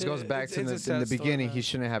 No, but it just shit, goes back it's- to it's a in sad the story, beginning. man. He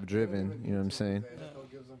shouldn't have driven. You know what I'm saying? The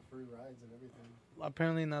NFL gives them free rides and everything.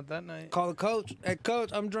 Apparently not that night. Call the coach. Hey coach,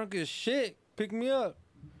 I'm drunk as shit. Pick me up.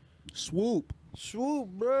 swoop. Swoop,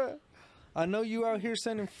 bruh. I know you out here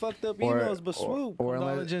sending fucked up Or- emails, but swoop. Or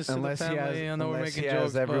Condolences to the unless he has, family. I know we're unless he making has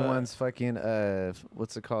jokes, but- everyone's fucking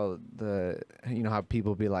what's it called? The you know how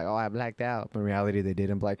people be like, oh, I blacked out, but in reality they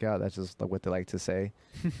didn't black out. That's just like what they like to say,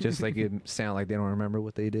 just like it sound like they don't remember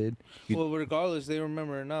what they did. Well, regardless, they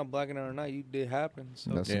remember or not, blacking out or not, you did happen.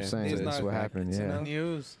 So That's what I'm Yeah. saying. It's That's not- what happened. it's Yeah. enough.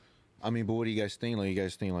 News. I mean, but what do you guys think? Like, you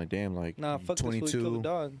guys think like, damn, like, nah, fuck this fool, he killed a 22.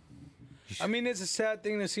 dog. I mean, it's a sad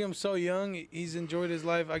thing to see him so young. He's enjoyed his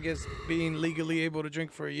life, I guess, being legally able to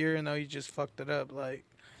drink for a year, and now he just fucked it up. Like,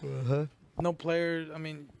 no player. I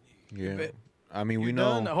mean, Yeah. bet- I mean, we you're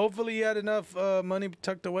know. done. Hopefully, he had enough money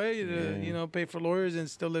tucked away to, Yeah. pay for lawyers and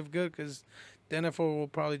still live good. Because the NFL will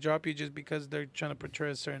probably drop you just because they're trying to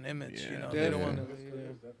portray a certain image. Yeah. They don't want. Definitely, yeah.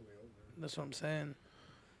 It's definitely over. That's what I'm saying.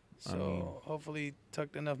 I So mean- hopefully, he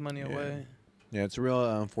tucked enough money Yeah. away. Yeah, it's a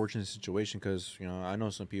real unfortunate situation because I know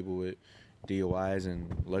some people with DUIs,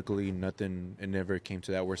 and luckily it never came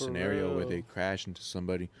to that worst For scenario where real. they crash into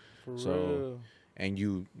somebody. For So, real. And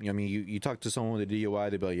you talk to someone with a DUI,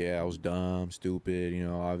 they'd be like, yeah, I was dumb, stupid.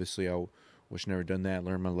 Obviously I wish I never done that,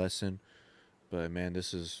 learned my lesson. But man,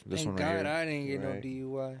 this Thank one God right here, I didn't get Right. no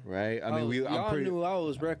DUI. right? I mean, y'all I'm pretty. knew I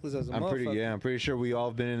was reckless as a motherfucker. I'm pretty sure we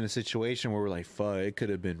all been in a situation where we're like, fuck, it could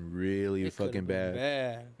have been really It fucking could've been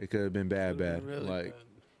bad. It could have been bad. Really Like, bad.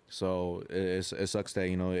 so it sucks that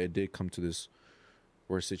it did come to this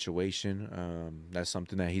worst situation. That's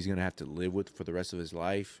something that he's gonna have to live with for the rest of his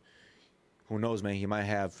life. Who knows, man? He might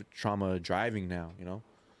have trauma driving now.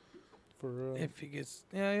 For real. If he gets,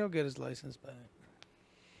 he'll get his license back.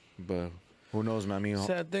 But who knows, man? I mean,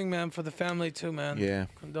 Sad thing, man, for the family too, man. yeah,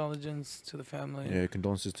 Condolences to the family. yeah.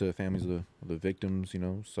 Condolences to the families of the victims.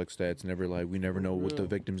 Sucks that it's never like we never know what the real.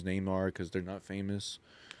 victims' name are because they're not famous.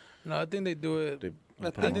 No, I think they do it. They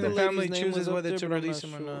I put think them the on. lady's family name chooses was up whether there, to but I'm release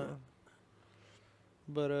not him or not. sure.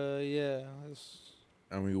 But yeah,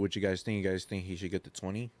 I mean, what you guys think? You guys think he should get the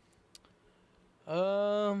 20?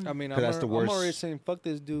 I mean, 'Cause that's the I'm already worst. saying fuck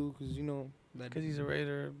this dude because that Because he's a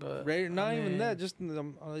Raider, but Raider, not I even mean, that. Just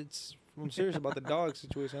I'm serious about the dog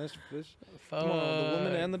situation. Come on, the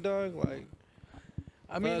woman fuck. and the dog. Like,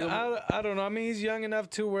 I mean, Fuck. I don't know. I mean, he's young enough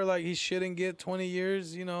too where like he shouldn't get 20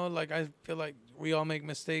 years. Like I feel like we all make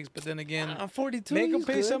mistakes, but then again, I'm 42. make him he's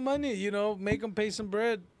pay good. some money. Make him pay some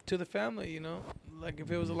bread to the family. Like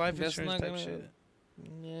if it was a life That's insurance not type gonna- shit.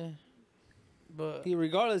 Yeah. But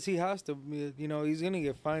Regardless, he has to. He's gonna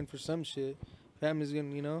get fined for some shit. Family's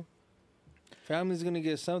gonna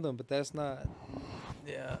get something, but that's not.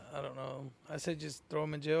 Yeah, I don't know. I said just throw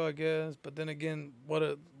him in jail, I guess. But then again, what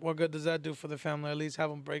good does that do for the family? At least have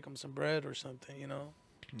them break them some bread or something, you know?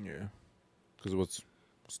 Yeah. Because what's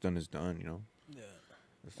done is done, you know? Yeah.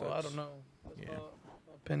 That Well, I sucks. don't know. That's Yeah.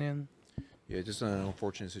 my opinion. Yeah, just an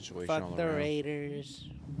unfortunate situation Fuck all the around. Raiders.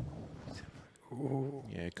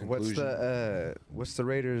 Yeah, conclusion. What's the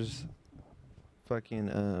Raiders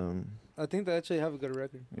fucking I think they actually have a good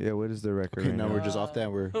record. yeah, what is the record? Okay, right now now? we're just off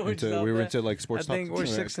that. We're We're just off we were that. into like I sports talk. think we're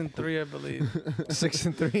 6-3, I believe.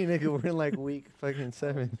 6-3, nigga. We're in like week fucking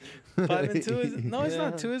 7. 5-2 is it? No, it's Yeah.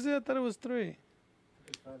 not 2, is it? I thought it was 3.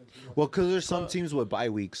 Well, because there's some teams with bye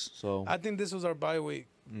weeks, so I think this was our bye week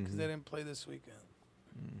because Mhm. they didn't play this weekend.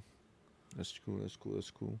 That's cool. That's cool.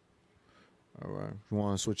 That's cool. All right, you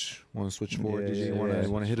want to switch? Forward? Yeah, Did you yeah, want to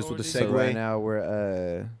yeah. hit us with the Switch segue? So right now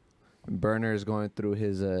we're Burner is going through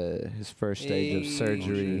his first stage of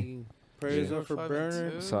surgery. Prayers Yeah. up for 5-2.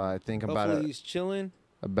 Burner. So I think Hopefully he's chilling.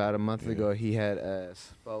 about a month Yeah. ago he had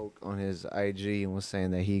spoke on his IG and was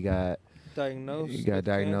saying that he got diagnosed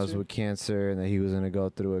cancer. with cancer and that he was gonna go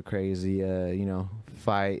through a crazy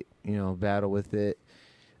fight, battle with it.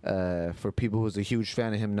 For people who's a huge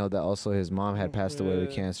fan of him know that also his mom had passed away with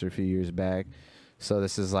Yeah. cancer a few years back. So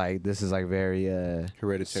this is like very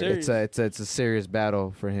Hereditary. Serious. it's a serious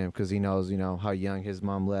battle for him because he knows how young his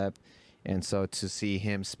mom left, and so to see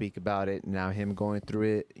him speak about it now, him going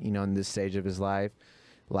through it, in this stage of his life,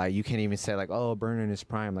 like you can't even say like, oh, Burner in his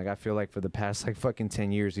prime. Like I feel like for the past like fucking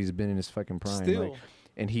 10 years he's been in his fucking prime. Still. Like,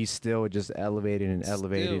 and he's still just elevating and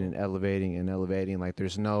elevating Still. and elevating and elevating. Like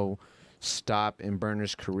there's no stop in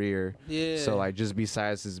Burner's career. Yeah. So like just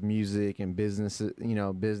besides his music and business,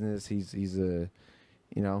 he's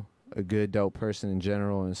a good dope person in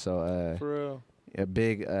general, and so for real. a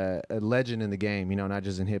big a legend in the game. Not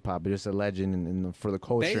just in hip hop, but just a legend for the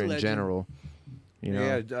culture in legend. general.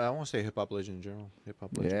 Yeah, I want to say hip hop legend in general. Hip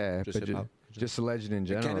hop legend. Yeah, just but hip hop. just a legend in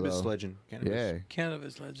general. Cannabis though. legend. Cannabis. Yeah.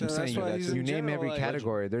 Cannabis I'm legend. So saying that's why he's you in name general, every like-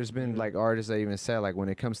 category. There's been Yeah. like artists that even said like when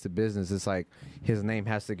it comes to business, it's like his name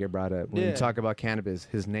has to get brought up. When you Yeah. talk about cannabis,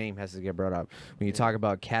 his name has to get brought up. When you Yeah. talk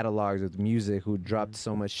about catalogs of music who dropped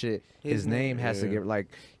so much shit, his name has to Yeah. get like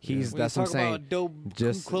he's When that's you what I'm talk saying. about a dope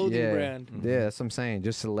Just clothing yeah, brand. Yeah, that's what I'm saying.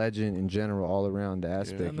 Just a legend in general, all around the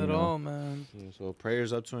aspect. And you it know? all, man. Yeah, so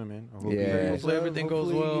prayers up to him, man. I hope Yeah. he- Hopefully everything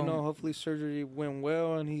goes Hopefully, well. Hopefully surgery went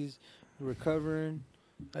well and he's recovering.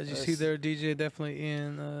 As you That's- see there, DJ definitely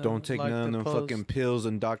in. Don't take like none of the them post. fucking pills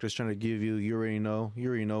and doctors trying to give you. You already know.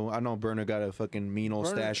 I know Burner got a fucking mean old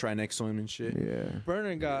Burner- stash right next to him and shit. Yeah.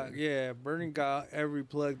 Burner got every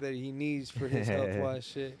plug that he needs for his health wise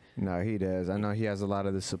shit. No, he does. I know he has a lot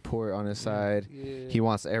of the support on his side. Yeah. He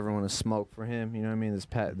wants everyone to smoke for him. You know what I mean?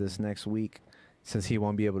 This next week, since he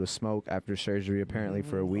won't be able to smoke after surgery apparently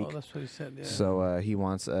for a week. Oh, that's what he said. Yeah. So he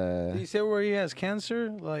wants. Did he say where he has cancer?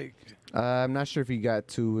 Like I'm not sure if he got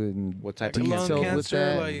to in What type like of lung cancer? detailed with cancer?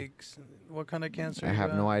 that. Like what kind of cancer? I he have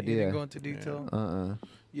got? no He idea. didn't go into detail.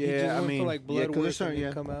 He just Yeah, I went mean, for like blood 'cause work there's certain, and yeah,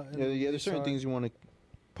 then come out. and there's certain saw things it. you want to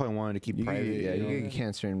probably wanted to keep You private. could, yeah, you you know? could get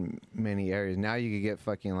cancer in many areas. Now you could get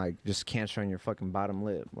fucking like just cancer on your fucking bottom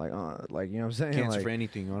lip, like you know what I'm saying? Cancer like, for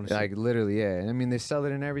anything, honestly. like literally, yeah. I mean, they sell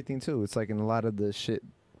it in everything too. It's like in a lot of the shit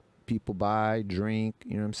people buy, drink.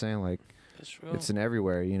 You know what I'm saying? Like That's real. it's in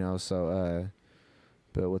everywhere, So,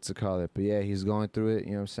 but what's it called? But yeah, he's going through it.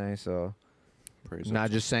 You know what I'm saying? So, Praise up not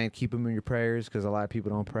to just saying keep him in your prayers because a lot of people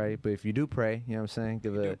don't pray. But if you do pray, you know what I'm saying?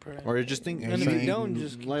 Give You do a pray. him. Or just think, And And if if you you don't,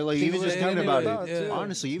 just like think even of just it thinking in about your it. thoughts, yeah.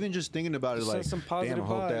 Honestly, even just thinking about it, Just like, send some damn, positive I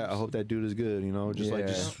vibes. hope that dude is good. Just like Yeah.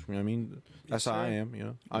 just, you know what I mean? That's how I sir.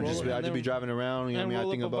 am. I Roll just it, I just be and driving around. You know what I mean? I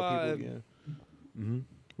roll think up a about vibe. people. Yeah.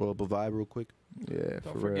 Roll up a vibe real quick. yeah.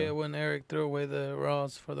 Don't for forget real. when Eric threw away the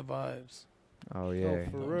Raws for the vibes. Oh yeah.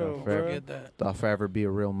 for Don't real, Don't forever, forget that. That'll forever be a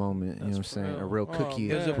real moment. You know what I'm That's for saying? A real. real Oh, cookie.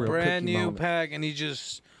 man. It was a Yeah. real brand cookie new moment. pack, and he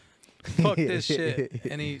just fuck this shit,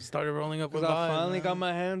 and he started rolling up with Because vibes. I finally man. got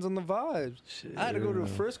my hands on the vibes. Shit. I had to go to Yeah.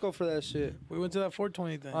 Frisco for that shit. We went to that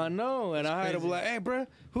 420 thing. I know, and That's I had to be crazy. like, "Hey, bro,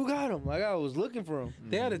 who got him?" Like I was looking for him.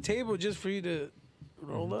 They had a table just for you to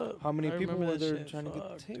roll up. How many I people remember were that there shit. trying to get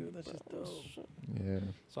Fuck, the table? dude, that's just dope. Yeah.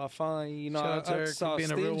 So I finally, Shout out to I Eric for saw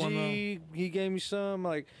being a real one, Stingy. He gave me some.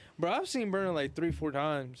 Like, bro, I've seen Burner like 3-4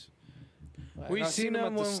 times. Like, We I've seen him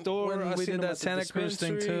at the when, store. when I've we seen did him that at the Santa Cruz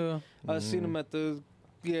thing dispensary. too. I've seen him at the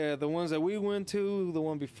ones that we went to, the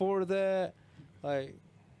one before that. Like,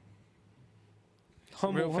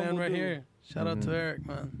 Real fan right dude. here. Shout out to Mhm. Eric,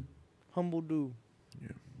 man. Humble dude.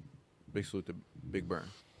 Big salute to Big Burn.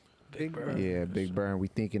 Big Burn. Yeah, Big Burn. We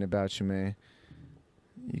thinking about you, man.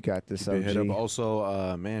 You got this, Big head up. OG.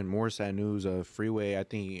 Also, man, more sad news. Freeway. I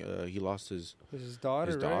think he lost his His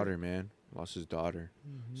daughter, right? daughter, man. lost his daughter.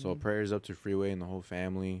 So prayers up to Freeway and the whole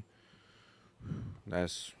family.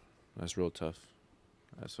 That's real tough.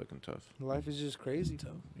 That's fucking tough. Life is just crazy.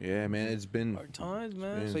 Yeah, man, it's been Hard times,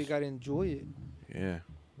 man. Yeah. So you gotta enjoy it. yeah.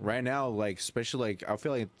 Right now, like especially like I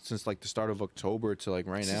feel like since like the start of October to like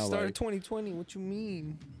right now, Start of like 2020. What you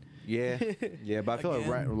mean? yeah, yeah. But I feel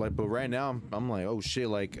Again. but right now I'm like oh shit,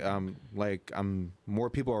 like I'm more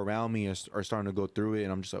people around me are starting to go through it,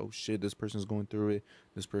 and I'm just like oh shit, this person's going through it,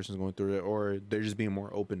 this person's going through it, or they're just being more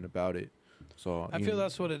open about it. So I feel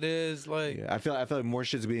that's what it is. Like, yeah, I feel like more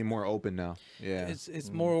shit's being more open now. Yeah,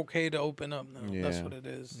 it's more okay to open up now. That's Yeah. what it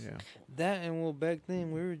is. yeah. That and well, back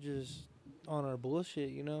then we were just on our bullshit,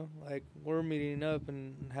 you know. Like we're meeting up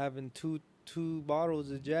and having two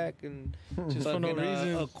bottles of Jack and Just for no fucking,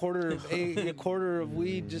 reason. a quarter of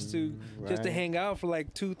weed just to Right. hang out for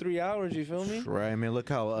like 2-3 hours. You feel me? Right. I mean, look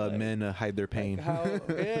how men hide their pain. Like how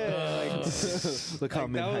Look how like,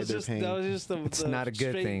 men that hide was their just pain. that was just the It's the not a good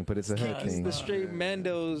straight- thing, but it's a hood it's thing. The straight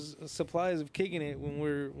Mando's supplies of kicking it when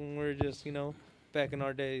we're just back in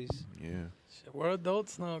our days. Yeah. Shit, we're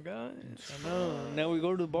adults now, guys. I know. Now we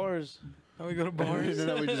go to the bars. Now we go to bars.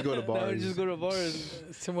 Now we just go to Now bars. we just go to bars.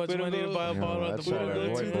 It's too much We don't money to go- buy a No, bottle at that's the We right. bar.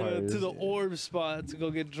 don't go Avoid bars. to the orb spot to go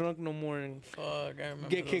get drunk no more and Fuck, I remember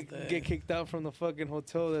get those kicked days. out from the fucking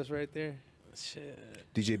hotel that's right there. Shit.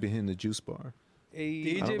 DJ been hitting the juice bar.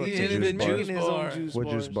 Hey, I don't DJ go be to hitting juice the bar. juice his own bar. juice What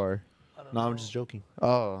juice bars. bar? I don't No, I'm know. just joking.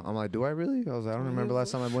 Oh, I'm like, do I really? I was like, I don't remember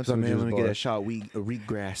last time I went to So a man, juice let me bar. get that shot.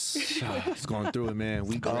 Wheatgrass. It's going through it, man.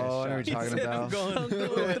 Wheatgrass. Oh, I know what shot. you're talking I'm about. going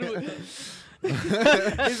through it. He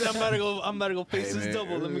said, I'm about to go face Hey, this man.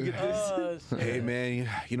 double. Let me get this. Oh, shit. Hey man,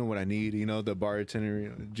 you know what I need? You know the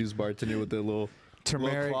bartender, juice bartender with the little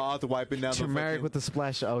Turmeric, cloth wiping down the turmeric fucking- with the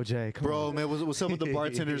splash of OJ. Come Bro, on. man, what's up with the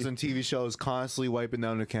bartenders on TV shows constantly wiping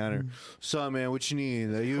down the counter? So, man, what you need?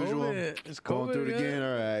 The usual? COVID. It's Going COVID, through it yeah.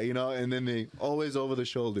 again? All right, and then they always over the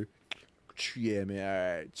shoulder. Yeah, man,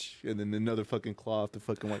 all right. And then another fucking cloth to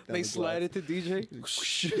fucking wipe down They the slide it to DJ.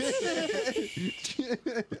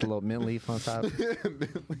 With the little mint leaf on top.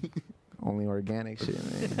 Only organic shit,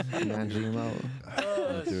 man. Non-GMO.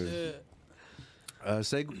 Oh, Dude. shit.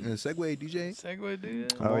 Segway, DJ. Segway,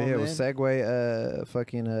 dude. Oh on, yeah, with man. Segway,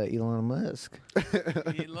 fucking Elon Musk.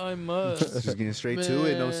 Elon Musk. Just getting straight to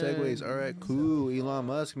it, no Man. segues. All right, cool. Elon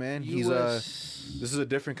Musk, man. He's this is a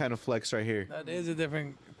different kind of flex right here. That is a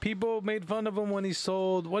different. People made fun of him when he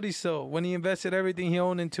sold. What he sold? When he invested everything he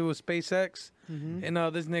owned into a SpaceX. And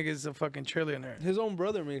now this nigga's a fucking trillionaire. His own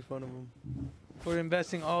brother made fun of him. For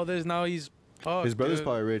investing all this, now he's fucked. His brother's dude.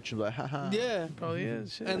 probably rich. Like, haha. Yeah. Probably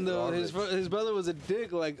is. Shit. And his brother was a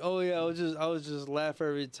dick. Like, oh yeah, I was just laugh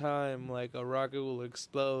every time like a rocket will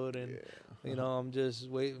explode, and you know I'm just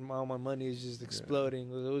waiting. All my money is just exploding.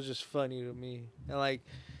 It was just funny to me. And like,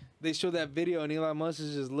 they showed that video, and Elon Musk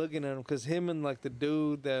is just looking at him because him and like the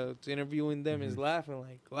dude that's interviewing them is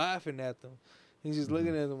laughing at them. He's just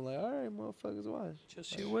looking at them like, all right, motherfuckers, watch.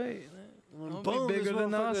 Just you wait. Man. I'll Boom, be this bigger than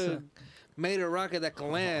motherfucker NASA. Made a rocket that can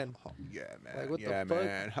land. Yeah, man. Like, what the yeah, fuck?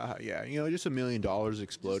 man. Yeah, you know, just $1 million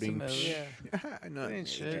exploding. million. Not Ain't major.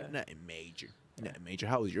 shit. Not major. Not major.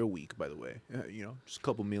 How was your week, by the way? You know, just a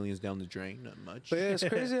couple millions down the drain. Not much. But yeah, it's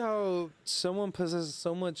crazy how someone possesses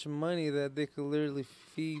so much money that they could literally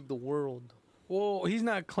feed the world. Well, he's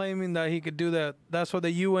not claiming that he could do that. That's what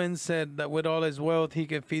the UN said, that with all his wealth, he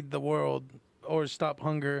could feed the world or stop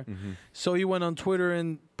hunger. Mm-hmm. So he went on Twitter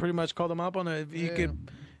and pretty much called him up on it. If he could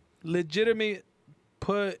legitimately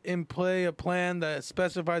put in play a plan that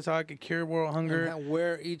specifies how I could cure world hunger, And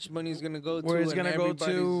where each money's gonna go to. where it's and gonna go to,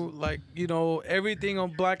 everybody's- like, you know, everything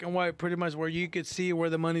on black and white, pretty much where you could see where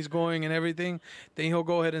the money's going and everything, then he'll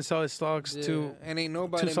go ahead and sell his stocks Yeah, to. and ain't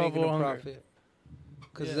nobody solve making a world hunger. profit.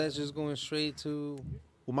 Because Yeah. that's just going straight to.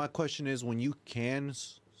 Well, my question is, when you can,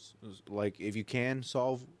 like, if you can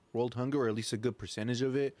solve world hunger, or at least a good percentage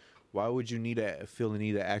of it, why would you feel the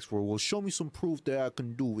need to ask for? Well, show me some proof that I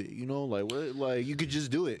can do it. You know, like what? Like you could just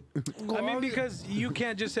do it. I mean, because you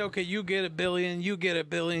can't just say, okay, you get $1 billion, you get $1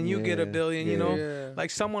 billion, you get $1 Yeah, billion. You yeah. know, Yeah. like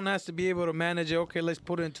someone has to be able to manage it. Okay, let's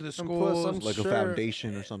put it into the And plus, schools. I'm Like a sure-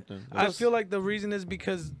 foundation or something. I feel like the reason is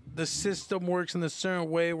because the system works in a certain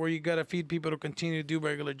way where you gotta feed people to continue to do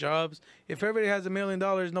regular jobs. If everybody has $1 million,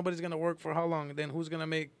 nobody's gonna work for how long? Then who's gonna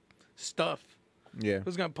make stuff? Yeah.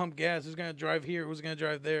 Who's gonna pump gas? Who's gonna drive here? Who's gonna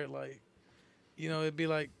drive there? Like, you know, it'd be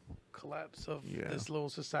like collapse of Yeah. this little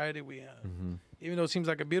society we have. Mm-hmm. Even though it seems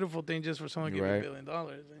like a beautiful thing just for someone to give you Right. $1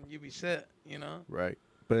 billion and you be set, you know? Right.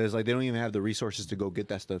 But it's like they don't even have the resources to go get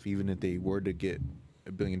that stuff, even if they were to get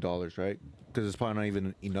 $1 billion, right? Because it's probably not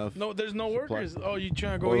even enough. No, there's no Supply. workers. Oh, you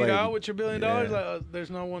trying to go Or eat like- out with your $1 billion? yeah. Like,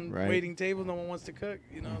 there's no one Right. waiting tables. No one wants to cook.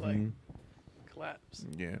 You know, like Mhm. collapse.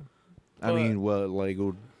 Yeah. I mean, well, like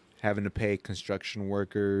having to pay construction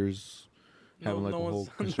workers, having like a whole one's-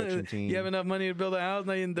 construction team. You have enough money to build a house,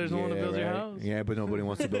 now there's no one to build your right. house. Yeah, but nobody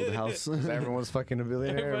wants to build a house. Everyone's fucking a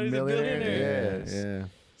billionaire, Everybody's a millionaire. billionaire. Yeah.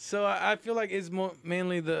 So I feel like it's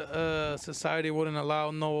mainly the society wouldn't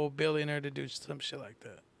allow no billionaire to do some shit like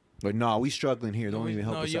that. But no, we struggling here. Don't even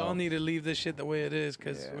help no, us y'all out. need to leave this shit the way it is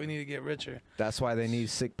because Yeah. we need to get richer. That's why they need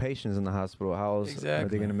sick patients in the hospital. How else are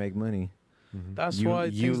Exactly. they gonna make money? That's you, why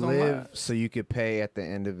you things don't live last. so you could pay at the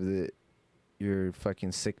end of your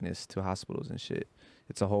fucking sickness to hospitals and shit.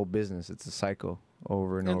 It's a whole business. It's a cycle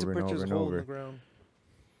over and over and over and over.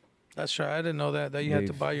 That's right. I didn't know that you had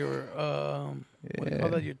to They've- buy your what do you call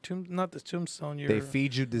that? Your not the tombstone. Your They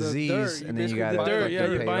feed you disease dirt. You and then you basically got the buy dirt. like Yeah,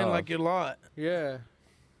 dirt. you're buying off. like your lot. Yeah.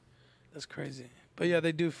 That's crazy. But yeah,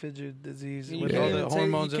 they do feed you disease You with can't all the even take-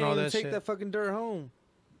 hormones you and all can't even that take shit. that fucking dirt home.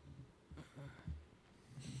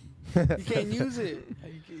 You can't use it.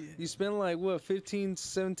 You spend like what 15,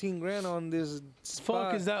 17 grand on this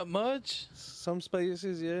spot. Fuck, is that much? Some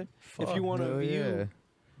spaces, yeah. Fuck. If you want to Hell view. yeah.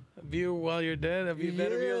 A view while you're dead, a view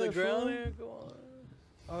better view of the Yeah, ground. fool. There, go on.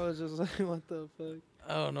 I was just like, what the fuck?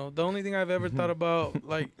 I don't know. The only thing I've ever thought about,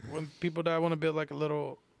 like when people die, I want to build like a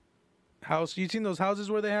little house. You seen those houses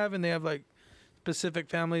where they have like specific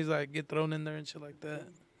families like get thrown in there and shit like that.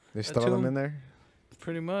 They A throw them tomb? in there.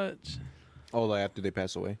 Pretty much. Oh, like after they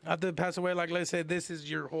pass away. After they pass away, like let's say this is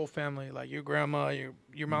your whole family, like your grandma,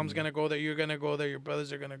 your mom's gonna go there, you're gonna go there, your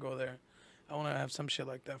brothers are gonna go there. I want to have some shit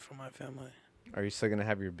like that for my family. Are you still gonna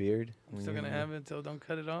have your beard? I'm still gonna have it until don't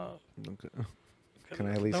cut it off. Can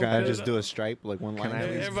I at least Don't Can I cut it just off. do a stripe, like one Can line? I at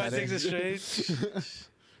least Everybody cut thinks it's straight.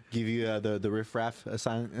 Give you the riffraff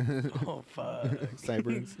sign. Oh fuck.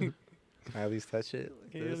 Sideburns. Can I at least touch it?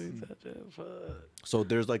 Like Can't this? really touch it. Fuck. So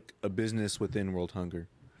there's like a business within World Hunger.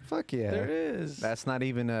 Fuck yeah. There is. That's not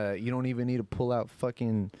even you don't even need to pull out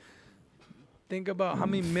fucking Think about how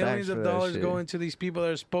many Facts millions for of that dollars shit. go into these people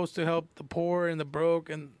that are supposed to help the poor and the broke,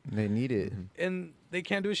 and they need it. they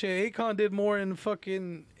can't do shit. Akon did more in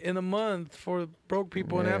a month for broke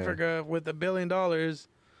people in Yeah. Africa with $1 billion.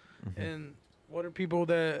 And what are people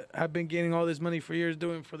that have been getting all this money for years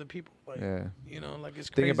doing for the people? Like, Yeah. you know, like it's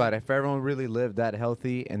crazy. Think about it. If everyone really lived that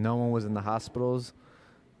healthy and no one was in the hospitals,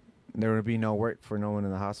 there would be no work for no one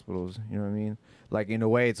in the hospitals. You know what I mean? Like in a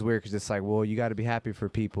way, it's weird because it's like, well, you got to be happy for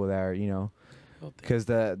people that are, because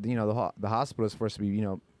the hospital is supposed to be,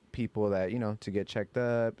 people that to get checked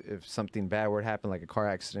up if something bad were to happen, like a car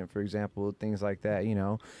accident, for example, things like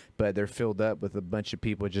that. But they're filled up with a bunch of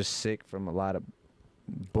people just sick from a lot of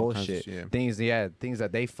All kinds of bullshit shit. things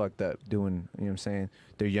that they fucked up doing. You know what I'm saying?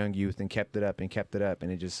 Their young youth and kept it up,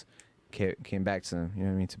 and it just came back to them. You know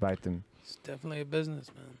what I mean? To bite them. It's definitely a business,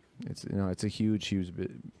 man. It's a huge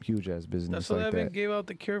ass business. That's why they like haven't that. gave out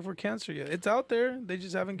the cure for cancer yet. It's out there. They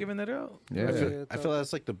just haven't given it out. Yeah. I feel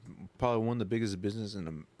that's like probably one of the biggest business in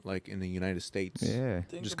the United States. Yeah.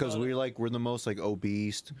 Think Just because about it. we're the most like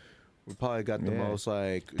obese. We probably got the Yeah. most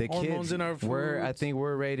like The Hormones kids in our I foods. think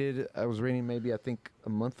we're rated. I was reading maybe I think a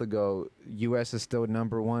month ago. U.S. is still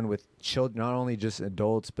 #1 with children, not only just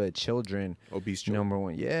adults but children. obese children.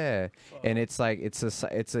 #1, yeah. And it's like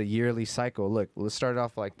it's a yearly cycle. Look, let's start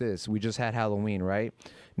off like this. We just had Halloween, right?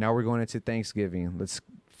 Now we're going into Thanksgiving. Let's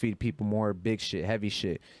feed people more big shit, heavy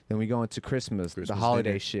shit. Then we go into Christmas the holiday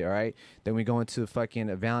dinner. shit, all right? Then we go into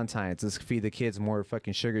fucking Valentine's. Let's feed the kids more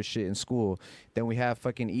fucking sugar shit in school. Then we have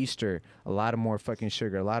fucking Easter, a lot of more fucking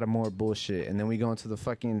sugar, a lot of more bullshit. And then we go into the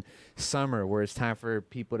fucking summer where it's time for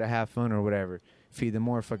people to have fun or whatever. Feed them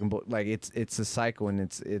more fucking like it's a cycle, and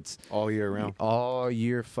it's all year round. all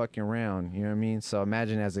year fucking round. You know what I mean? So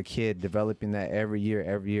imagine as a kid developing that every year,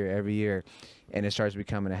 and it starts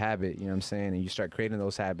becoming a habit. You know what I'm saying? And you start creating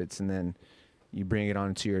those habits, and then you bring it on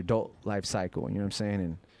into your adult life cycle. You know what I'm saying?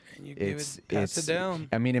 And And you give it, pass it down.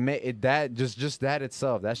 I mean, that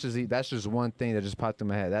itself. That's just one thing that just popped in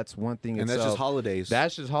my head. That's one thing. And that's itself. just holidays.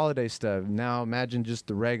 That's just holiday stuff. Now imagine just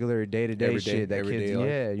the regular day-to-day Everyday- shit that everyday kids. life.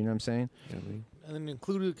 Yeah, you know what I'm saying? You know what I mean? And then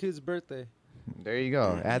include the kid's birthday. There you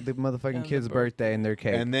go. Add the motherfucking And the kid's birthday in their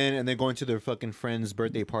cake. And then going to their fucking friends'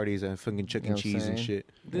 birthday parties and fucking Chuck You know and what I'm cheese and saying? shit.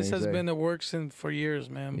 This has Exactly. been a work since for years,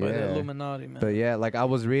 man, by the Yeah. Illuminati, man. But yeah, like I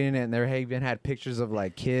was reading it, and they even had pictures of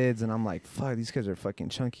like kids, and I'm like, fuck, these kids are fucking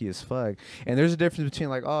chunky as fuck. And there's a difference between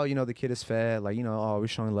like, oh, the kid is fat, like oh, we're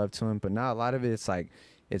showing love to him, but now a lot of it's like,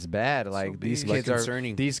 it's bad. Like these big. kids Like are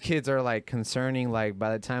concerning. these kids are like concerning. Like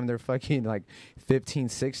by the time they're fucking like 15,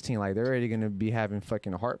 16, like they're already gonna be having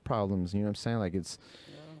fucking heart problems. You know what I'm saying? Like it's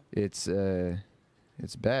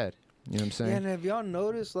bad. You know what I'm saying? Yeah, and have y'all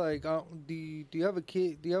noticed, like, do you have a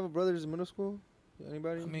kid? Do you have a brother who's in middle school?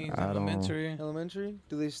 Anybody? I mean, I don't- elementary. Elementary?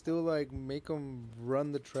 Do they still like make them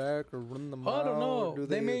run the track or run the mile? I don't or know. do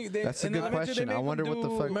They make. That's a in good elementary, they question. I make wonder them what the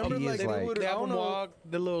do- fuck Remember, PE like, is they like. would- They I have don't them know. walk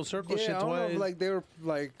the little circle Yeah, shit I don't know twice. if like they were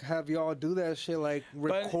like have y'all do that shit like But-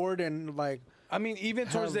 record and like I mean, even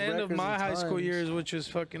towards have the end of records my and high school times. years, which was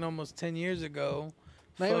fucking almost 10 years ago.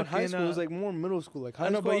 not even high fucking, school. It was like more middle school. Like high I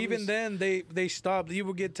know, school, but even was- then, they stopped. You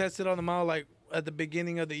would get tested on the mile like at the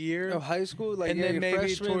beginning of the year. Oh, high school, like And yeah, then your maybe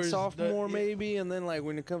freshman, towards the- sophomore, yeah. maybe, and then like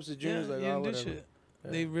when it comes to juniors, yeah, like you oh, didn't do whatever. shit.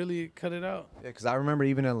 They really cut it out. Yeah, because I remember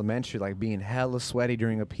even in elementary, like being hella sweaty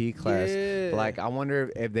during a PE class. Yeah. Like, I wonder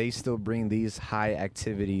if they still bring these high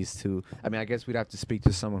activities to. I mean, I guess we'd have to speak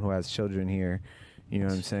to someone who has children here. You know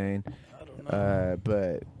what I'm saying? I don't know.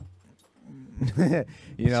 But.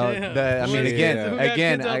 You know, Yeah. I Who mean, has again, kids? Who got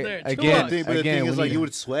again, kids out there? Come again, on. But the thing again, is, we like, need- you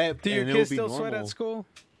would sweat. Do your and it would kids be still sweat normal. at school?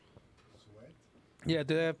 Sweat? Yeah,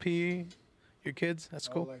 do they have PE? Your kids at Oh,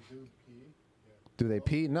 school? like do PE? do they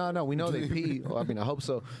pee? No, we know they pee. Well, I mean, I hope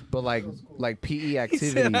so. But like PE He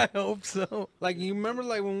activity. said, I hope so. Like you remember,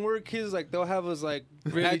 like when we were kids, like they'll have us like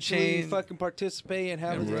Really actually chain- fucking participate and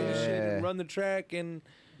have us do Yeah. shit and run the track and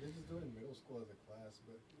They just do it in middle school as a class,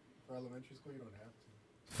 but for elementary school, you don't have to.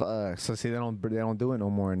 Fuck. So see, they don't do it no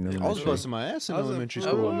more in I was elementary. busting my ass in I was elementary for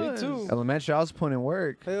school. real, me too. Elementary, I was putting in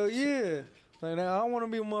work. Hell yeah! Like now, I want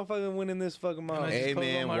to be a motherfucker winning this fucking mile. I just Hey close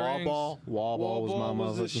man, all my wall rings. ball was Wall my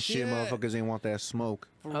was the motherfucking shit. shit. Motherfuckers ain't want that smoke.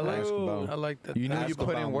 For I like, Basketball. I like that. You know you Basketball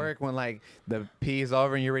put in one. work when like the pee is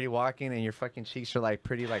over and you're already walking and your fucking cheeks are like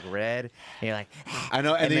pretty like red and you're like I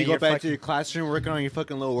know, and, And then then you go you're back to fucking- your classroom working on your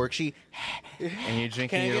fucking little worksheet, and you're drinking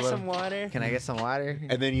Can I your get little, some water? Can I get some water?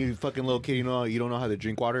 and then you fucking little kid, you don't know how to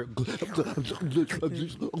drink water. You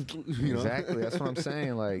know, Exactly. That's what I'm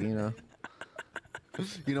saying. Like, you know.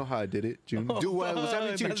 you know how I did it, June. Oh, Dude, what's fuck,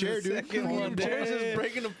 happening to your that's chair, the dude? second Come one, on, dude. Chairs chair. is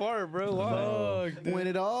breaking apart, bro. Wow. Fuck, dude. When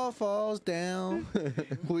it all falls down,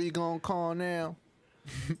 who you gonna call now?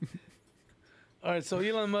 All right, so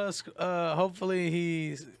Elon Musk, hopefully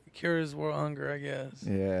he cures world hunger, I guess.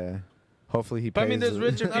 Yeah. Hopefully he But pays. I mean, there's the-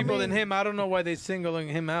 richer I people than mean- him. I don't know why they singling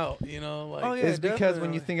him out. You know, like Oh, yeah. It's because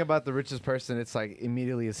when you definitely. think about the richest person, it's like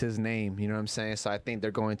immediately it's his name. You know what I'm saying? So I think they're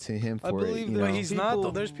going to him I for it. believe You that know? but he's not though.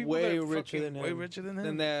 people There's people way that are richer fucking than way him. richer than him.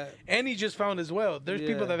 Than that. And he just found his wealth. There's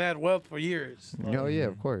people Yeah. that have had wealth for years. Oh yeah,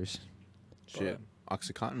 of course. Shit,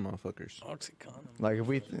 OxyContin motherfuckers. Oxycontin. Like if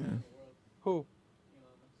we. Who?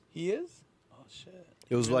 He is? Oh shit.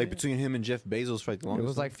 It was Really? like between him and Jeff Bezos for like the It longest.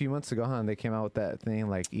 was like a few months ago, huh? They came out with that thing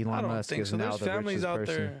like I Elon don't Musk think is so. now There's the families richest out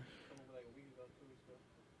person. there.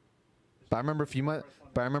 But I remember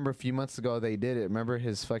a few months ago they did it. Remember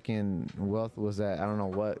his fucking wealth was at I don't know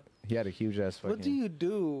what. He had a huge ass fucking. What do you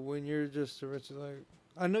do when you're just a rich? Like,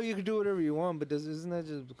 I know you can do whatever you want, but isn't that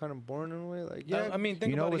just kind of boring in a way? Like, yeah, I mean, think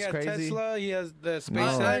You know about it. He what's has crazy? Tesla. He has the No.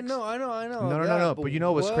 SpaceX. I know. No. But you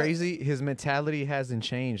know what's what? crazy? His mentality hasn't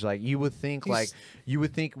changed. Like you would think, He's-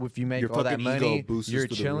 if you make Your all that fucking ego money, boosts you're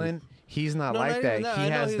through the chilling. He's not No, like not that. even He I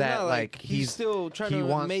know has he's that not, like he's still trying he to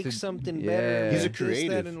wants make to- something yeah. better. He's a this, that,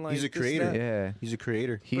 creative. and, He's a this, creator. that. Yeah. He's a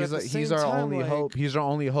creator. But He's at the he's same our time, only like- hope. He's our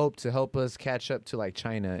only hope to help us catch up to like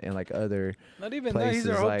China and like other Not even that. places. He's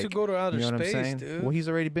our hope like, to go to outer you know what I'm space, saying? dude. Well, he's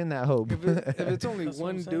already been that hope. If it's only That's what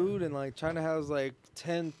I'm one saying. dude and like China has like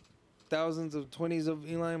 10,000s of 20s of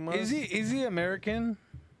Elon Musk, Is he American?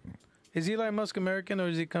 Is Elon Musk American or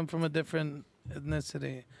does he come from a different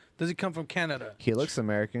ethnicity? Does he come from Canada? He looks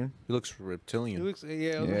American. He looks He reptilian. looks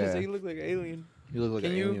yeah. Yeah. He looks like an alien. He looks like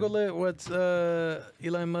Can an you alien. Google it? What's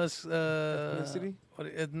Elon Musk's Ethnicity?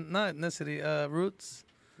 not ethnicity. Roots.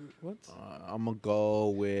 What? I'm gonna go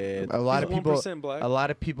with. A lot of He's people. 1% black. A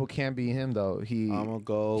lot of people can't be him though. I'm gonna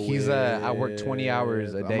go. He's with, I work 20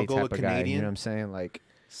 hours a I'm day gonna go type with of guy. You Canadian. know what I'm saying? Like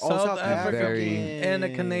South South African African. and a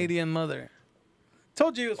Canadian mother.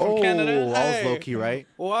 Told you he was from Oh, Canada. I was Hey. low key right.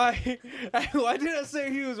 Why? Why did I say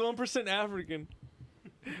he was 1% African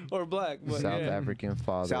or black? But South yeah. African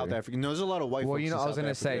father. South African. No, there's a lot of white. Well, folks you know, in I was South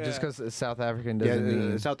gonna Africa. say just Yeah. because it's South African Yeah, doesn't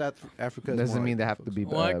mean Africa is doesn't more mean they white have to folks. be.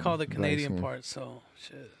 Well, I call the black Canadian skin. part, so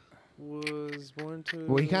shit. Was born to.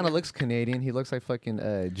 Well, he kind of looks Canadian. He looks like fucking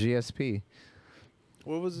GSP.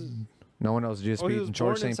 What was his? No one knows GSP. Oh, he was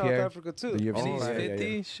George born in St. South Pierre. Africa too. The And UFC he's yeah, guy. yeah, 50?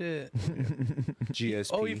 yeah. Shit. GSP.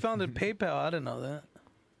 Oh, he founded PayPal. I didn't know that.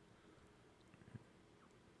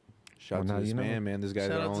 Shout out Well, now to this you know. man. This guy's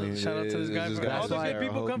Shout out only. to this guy. this For, guy's all the why- good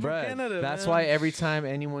people come from Bruh, Canada. That's man. why every time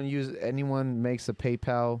anyone makes a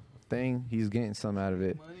PayPal thing, he's getting some out of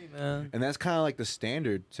it. Money, man. And that's kind of like the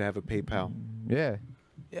standard to have a PayPal. Yeah,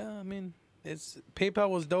 Yeah, I mean, PayPal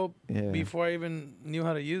was dope yeah. before I even knew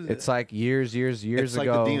how to use it. It's like years It's like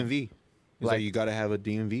ago. the DMV. He's like, you gotta have a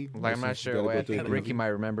DMV. Like, I'm not license. You sure. gotta Well, go I through a think DMV. Ricky might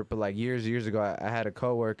remember, but like years ago, I had a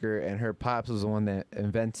coworker, and her pops was the one that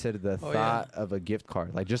invented the Oh, thought of a gift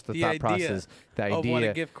card, like just the thought idea process, the Of what a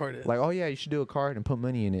idea, gift card is. like, oh yeah, you should do a card and put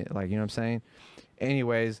money in it, like, you know what I'm saying?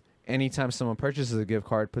 Anyways, anytime someone purchases a gift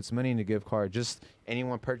card, puts money in the gift card, just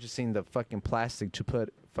anyone purchasing the fucking plastic to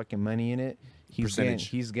put fucking money in it, he's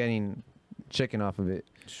getting chicken off of it.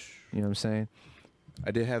 You know what I'm saying?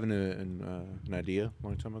 I did have an idea a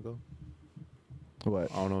long time ago.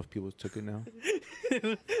 What? I don't know if people took it now.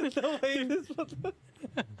 No way, this motherfucker.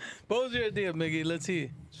 What was your idea, Miggy? Let's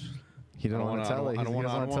see. He don't want to tell it. I don't want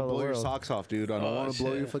to tell the blow your world. socks off, dude. I don't Oh, want to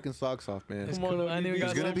blow your shit. fucking socks off, man. Come on, I ain't even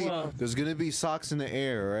got There's gonna be socks in the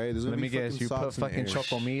air, right? There's gonna Let be me guess, fucking you put socks in the fucking air.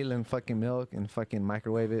 chocomil and fucking milk and fucking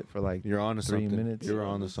microwave it for like You're on to 3 something. minutes. You're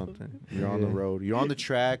on to something. You're on the Yeah. road. You're on the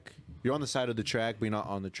track. You're on the side of the track, but you're not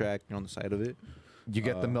on the track. You're on the side of it. You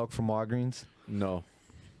get the milk from Walgreens. No.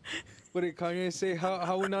 What did Kanye say?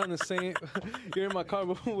 How we're not in the same? You're in my car,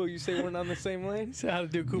 but will you say we're not in the same lane? So how to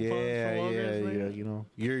do coupons Yeah, for Walgreens, yeah. later? You know,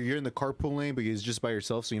 you're in the carpool lane, but it's just by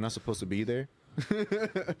yourself, so you're not supposed to be there.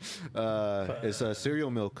 It's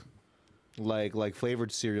cereal milk, like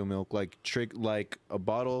flavored cereal milk, like a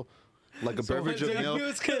bottle, like a beverage of milk.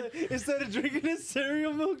 Instead of drinking his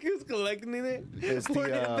cereal milk, he was collecting it, It's the,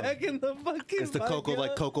 pouring it back in the fucking. It's the cocoa, like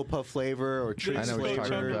vodka. Cocoa Puff flavor or Trix I know what you're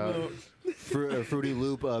flavor, talking about. Fruity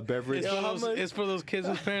Loop beverage. It's for those kids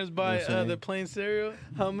whose parents buy what I'm saying? the plain cereal.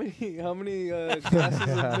 How many glasses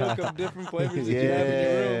of milk of different flavors did you have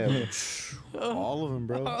in your room? All of them,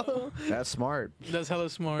 bro. That's smart. That's hella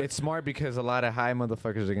smart. It's smart because a lot of high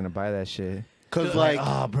motherfuckers are gonna buy that shit. Cause like,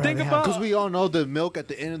 oh, bro, think they have- about- cause we all know the milk at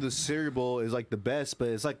the end of the cereal bowl is like the best, but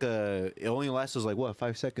it's like it only lasts us like what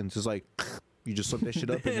 5 seconds. It's like you just slip that shit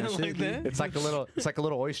up and that's Like it. that? It's like a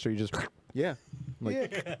little oyster. You just Yeah, like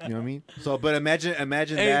you know what I mean. So, but imagine Hey,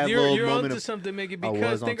 that you're little onto moment of something, Mickey. I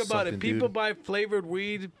Because was think onto about it. something, People dude. buy flavored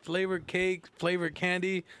weed, flavored cake, flavored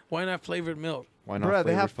candy. Why not flavored milk? why not? bro,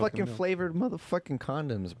 they have flavored fucking milk? flavored motherfucking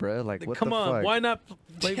condoms, bro. Like, what Come the on, fuck? why not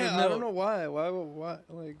flavored Yeah, milk? I don't know why. Why?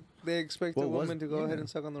 Like they expect What a was- woman to go yeah. ahead and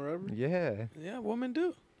suck on the rubber. Yeah. Yeah, women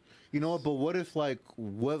do. You know what? But what if like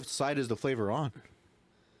what side is the flavor on?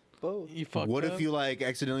 Both. You fucked What up. if you like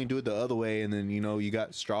accidentally do it the other way and then you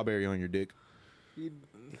got strawberry on your dick?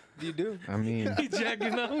 You do. I mean, He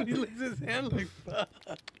jacking off. He licks his hand like fuck.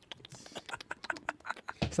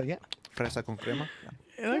 so yeah. Fresa con crema.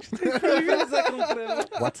 It actually tastes pretty good.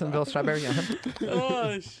 Watsonville strawberry.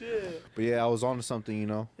 Oh shit! But yeah, I was on to something, you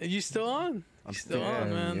know. Are you still on? I'm You still still on, on,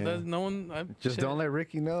 man. yeah. That's no one. Just shit. don't let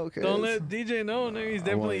Ricky know. Cause Don't let DJ know. Nigga. He's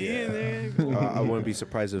definitely yeah. in. I wouldn't be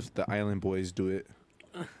surprised if the Island Boys do it.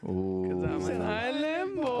 Ooh. I'm an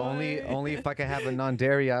island boy. Only if I could have a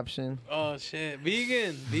non-dairy option. Oh shit!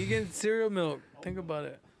 Vegan cereal milk. Think about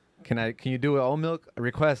it. Can you do it oat milk? I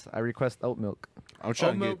request oat milk. I'm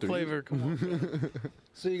trying Oat to milk get through. flavor. Come on.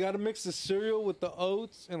 So you got to mix the cereal with the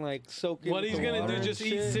oats and like soak it. What with he's the gonna water do? and Just eat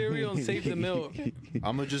shit. cereal and save the milk.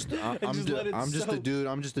 I'm a just a dude.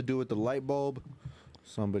 I'm just a dude with the light bulb.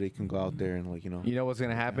 Somebody can go out there and like You know what's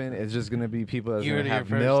gonna happen? It's just gonna be people that's You heard gonna it have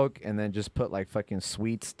here first. milk and then just put like fucking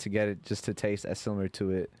sweets to get it just to taste as similar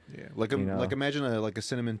to it. yeah, like You know. like imagine a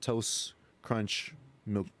cinnamon toast crunch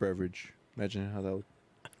milk beverage. Imagine how that would.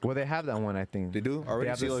 Well, they have that one, I think. They do They already.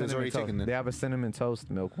 have, See, the oh, it's cinnamon already toast. taken They then. have a cinnamon toast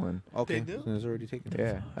milk one. Okay, They do? so it's already taken.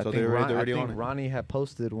 Yeah, I So think, they're already I on think it. Ronnie had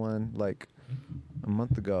posted one like a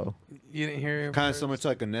month ago. You didn't hear it. Kind of first. similar to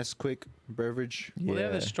like a Nesquik beverage. Well, they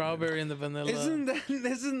have Yeah. the strawberry and the vanilla. Isn't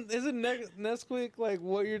Nesquik like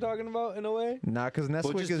what you're talking about in a way? Nah, because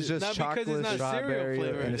Nesquik just- is just not chocolate, because it's not cereal strawberry,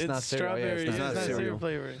 flavor. and it's, not cereal. strawberry. Yeah, It's not cereal cereal.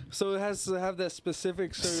 flavor. So it has to have that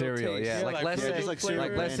specific cereal taste. yeah. Yeah, Like, like let's Fruit say, Loop like flavor.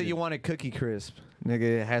 cereal let's say branded. you want a Cookie Crisp, nigga.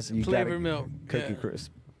 It has you Flavor got milk. Cookie Yeah.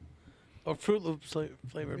 Crisp. Or Fruit Loops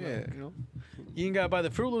flavored Yeah, milk. you know. You ain't gotta buy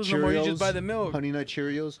the Fruit Loops no more. You just Cheerios, buy the milk. Honey Nut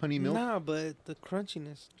Cheerios, honey milk. Nah, but the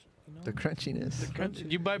crunchiness. You know? The crunchiness. Crunch-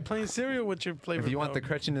 You buy plain cereal with your flavor. If you want the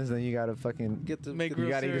milk. crunchiness, then you gotta fucking Get the Make you real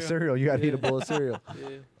gotta eat a cereal. cereal. You gotta eat a Yeah. bowl of cereal. yeah.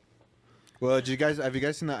 Well, have you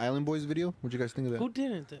guys seen the Island Boys video? What'd you guys think of that? Who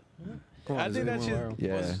didn't? Come on, I is think it that went shit viral?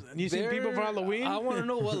 Yeah. was. You see people for Halloween? I want to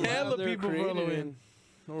know what Hella lab they're people for created Halloween.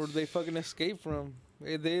 in, or they fucking escape from.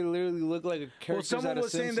 They literally look like a character. Well, someone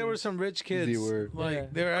was saying there were some rich kids. They were. Like Yeah.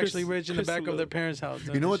 they were actually Chris- rich in the back of Chris their parents' house.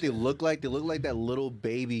 You know what they look like? They look like that little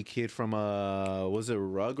baby kid from was it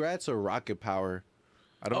Rugrats or Rocket Power?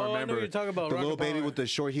 I don't Oh, I know remember. what you're talking about, The Rocket little baby Power. with the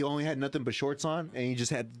short. He only had nothing but shorts on, and he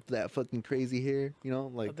just had that fucking crazy hair. You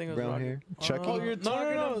know, I like think it was brown Rocket. hair. Chucky? Oh, you're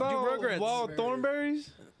talking about Rugrats. Wild Thornberries?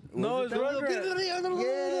 No, it's Rugrats.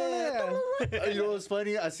 Yeah. You know what's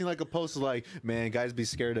funny? I seen like a post like, man, guys be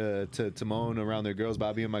scared to moan around their girls, but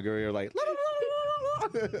I be and my girl are like,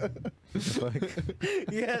 Yeah,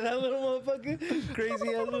 that little motherfucker, crazy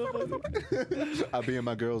ass motherfucker. I be in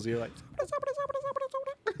my girl's ear like,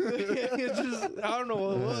 It's just, I don't know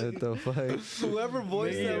What the fuck? whoever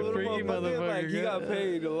voiced Man, that little freaky motherfucker, like he got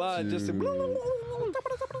paid a lot just to.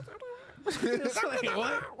 It's like,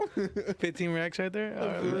 what? 15 racks right there. All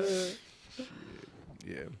right, man.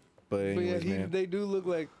 yeah. But But yeah, anyways, man. they do look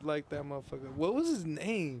like that motherfucker. What was his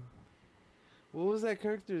name? What was that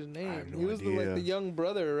character's name? have no He was idea. like the young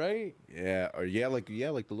brother, right? Yeah, or like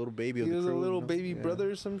the little baby of He the was a crew, you little know? baby Yeah.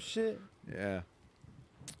 brother or some shit. Yeah.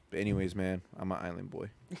 But anyways, man, I'm an island boy.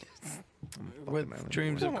 I'm a fucking With island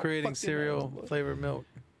dreams boy. of I'm a creating fucking cereal island boy. flavored milk.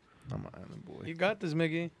 I'm an island boy. You got this,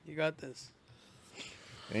 Miggy. You got this.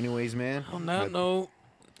 Anyways, man. On that note,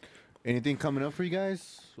 Anything coming up for you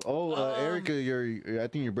guys? Oh, Erica, I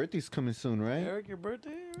think your birthday's coming soon, right? Eric, your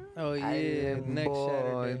birthday Oh yeah, Island next boy.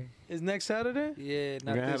 Saturday. is next Saturday. Yeah,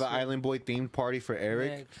 We're gonna have an Island Boy themed party for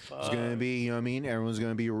Eric. It's gonna be, you know what I mean? Everyone's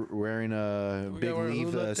gonna be wearing We big gotta wear leaf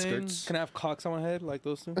hula skirts. Can I have cocks on my head like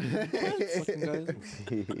those two? Fucking guys.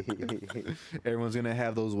 Everyone's gonna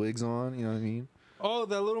have those wigs on, you know what I mean? Oh,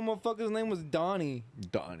 that little motherfucker's name was Donnie.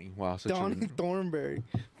 Donnie. Wow, such Donnie Thornberry.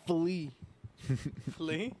 Flea.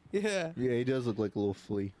 Flea. Yeah. Yeah, he does look like a little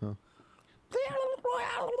flea, huh?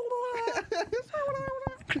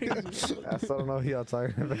 I still don't know who y'all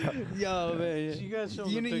talking about. Yo, man. You guys show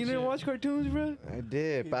You the picture. didn't watch cartoons, bro? I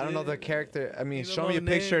did, but I don't know the character. I mean, You don't show know me a the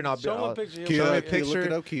picture name? and I'll be. Show him a I'll- picture. Can you, Show me a can you look picture.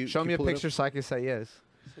 it up? Can you, Show can me you a pull it up? picture so I can say yes.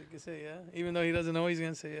 So you can say yeah, even though he doesn't know he's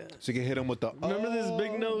gonna say yeah. So you can hit him with the. Remember this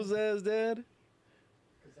big nose ass dad?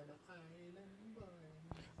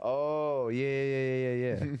 Oh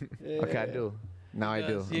yeah. Okay, I do. Now I Yes,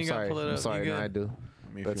 do. you I'm ain't gotta sorry. pull it I'm up. sorry. You Now good. I do.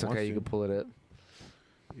 I mean, if That's he okay. wants You to. can pull it up.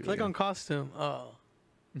 Click on costume. Oh,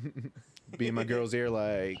 Be in my girl's ear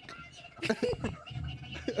like.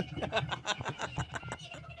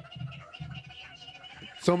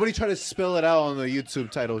 Somebody try to spell it out on the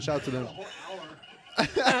YouTube title. Shout out to them.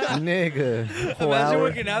 Nigga. Whole Imagine hour.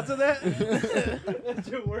 working out to that. that's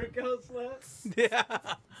your workout slats. Yeah.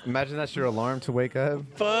 Imagine that's your alarm to wake up.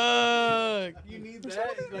 Fuck. You need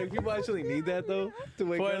that? Like, people actually need that, though, to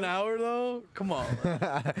wake For up? an hour though? Come on.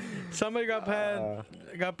 Somebody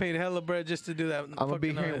got paid hella bread just to do that. I'm gonna be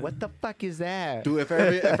fucking hearing, hour. what the fuck is that? Dude, if I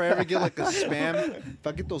ever get like a spam, if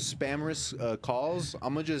I get those spammers calls,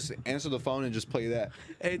 I'm gonna just answer the phone and just play that.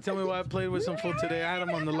 Hey, tell me why I played with some fool today. I had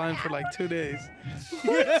him on the line for like 2 days.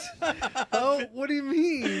 Oh, what do you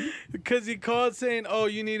mean? Because he called saying, "Oh,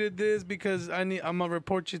 you needed this because I'm gonna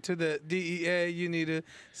report you to the DEA. You need to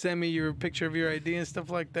send me your picture of your ID and stuff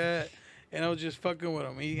like that." And I was just fucking with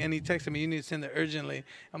him. He texted me, "You need to send it urgently."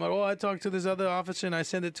 I'm like, "Oh, I talked to this other officer and I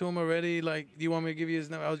sent it to him already. Like, do you want me to give you his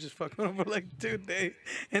number?" I was just fucking with him for like 2 days.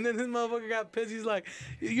 And then this motherfucker got pissed. He's like,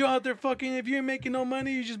 "You out there fucking? If you ain't making no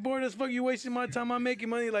money, you just bored as fuck. You wasting my time. I'm making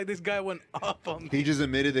money." Like, this guy went off on me. He just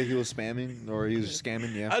admitted that he was spamming or he was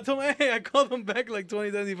scamming. Yeah. I told him, hey, I called him back like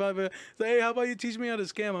 2075. So, hey, how about you teach me how to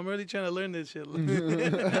scam? I'm really trying to learn this shit.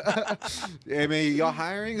 Hey man, y'all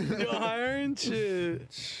hiring? You're hiring shit.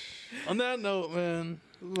 On that note, man,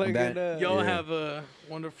 Like, That- y'all Yeah. have a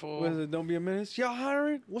wonderful. what is it? Don't be a menace. Y'all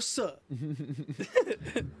hiring? What's up?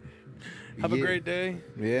 Have a Yeah. great day.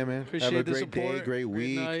 Yeah, man. Appreciate Have a the great support. day, great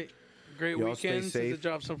week. Night, great Y'all stay weekend since safe. it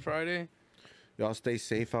drops on Friday. Y'all stay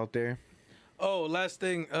safe out there. Oh, last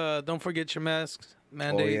thing, don't forget your masks.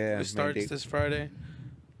 Mandate yeah, it starts mandate. this Friday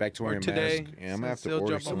Back to Or wearing today, mask. Yeah, I'm gonna have since to they'll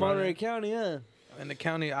order jump on some. Monterey County, huh? in the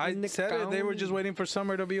county. I In the said it. They were county. just waiting for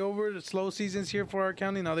summer to be over. The slow season's here for our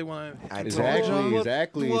county. Now they want to.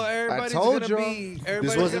 Exactly. Well, everybody's told gonna y'all. be. This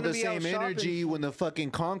Everybody's wasn't gonna the be out same shopping. energy when the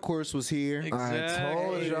fucking concourse was here. Exactly. I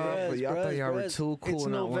told y'all, but y'all thought y'all were too cool It's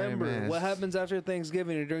not wearing November. masks. What happens after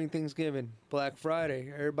Thanksgiving or during Thanksgiving? Black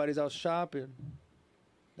Friday. Everybody's out shopping.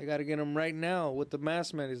 They got to get them right now with the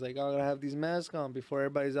mask mandates. Like, I gotta have these masks on before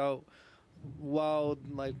everybody's out wild,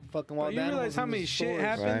 like fucking wild You animals. realize how in the many shit stores.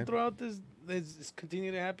 happened Right. throughout this? It's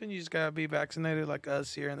continue to happen. You just gotta be vaccinated, like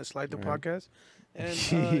us here in the Slide the Right. podcast.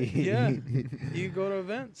 And yeah, you go to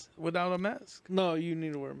events without a mask. No, you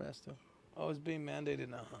need to wear a mask though. Oh, it's being mandated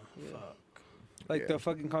now. Huh? Yeah. Fuck. Like Yeah. the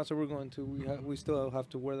fucking concert we're going to, we still have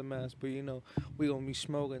to wear the mask, but you know we gonna be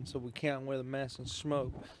smoking, so we can't wear the mask and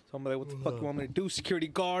smoke. So I'm like, what the fuck you want me to do, security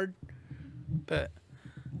guard? Bet.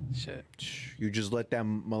 Shit. You just let that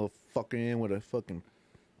motherfucker in with a fucking.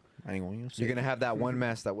 I ain't gonna use You're gonna have that one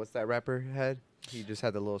mask that what's that rapper had? He just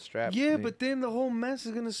had the little strap. Yeah, thing. but then the whole mess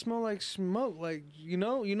is gonna smell like smoke. Like you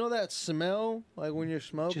know that smell, like when you're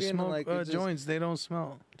smoking. Just smoke like it just, joints. They don't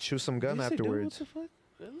smell. chew some gum Yes, they do. afterwards. What the fuck?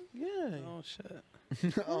 Really? Yeah. Oh shit.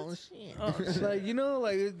 Oh shit. Oh, Like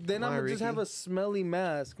like then I'm Why, gonna just have Ricky? a smelly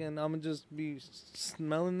mask, and I'm gonna just be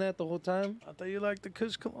smelling that the whole time. I thought you liked the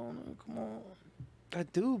Kush cologne. Come on. I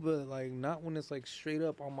do, but like not when it's like straight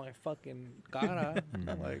up on my fucking cara,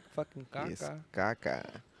 like fucking caca. Yes, caca.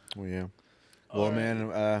 Well, yeah. All Well, right.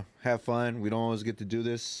 man, have fun. We don't always get to do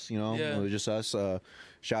this, you know. Yeah. It was just us.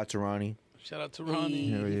 Shout out to Ronnie. Shout out to Ronnie.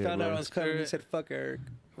 Hell He yeah, found out bro. I was coming. He Spirit. said, "Fuck Eric."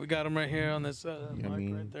 We got him right here on this You know mic what I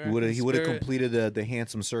mean, right there. he would have Spirit. completed the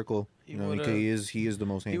handsome circle. He You know, would've- because he is the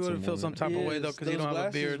most He handsome. would have felt some one. type of way though, Yes, because you those don't have a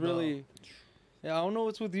glasses beard. really. Yeah, I don't know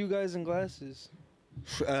what's with you guys and glasses.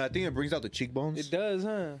 I think it brings out the cheekbones. It does,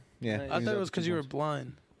 huh? Yeah. Nice. I thought it was because you were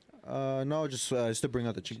blind. No, just to bring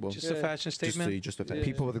out the cheekbones. Just a Yeah. fashion statement. Just a fact. Yeah.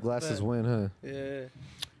 People with the glasses But- win, huh?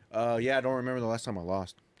 Yeah. Yeah, I don't remember the last time I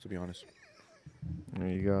lost, to be honest. There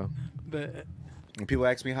you go. But When people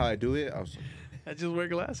ask me how I do it, I was like, I just wear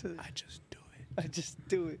glasses. I just do it. I just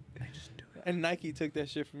do it. I just do it. And Nike took that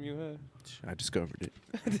shit from you, huh? I discovered it.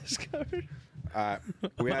 I discovered. All right,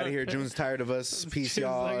 we out of here. June's tired of us. Peace, June's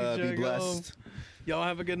y'all. like a Be jerk blessed. Y'all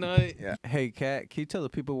have a good night. Yeah. Hey, Kat, can you tell the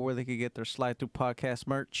people where they can get their Slide Through podcast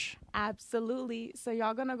merch? Absolutely. So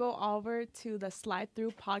y'all gonna go over to the Slide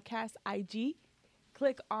Through Podcast IG,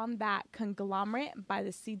 click on that conglomerate by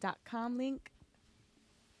the sea.com link.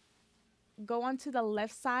 Go on to the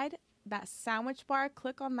left side, that sandwich bar,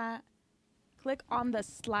 click on that. Click on the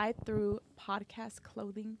Slide Through Podcast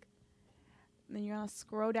clothing. Then you're gonna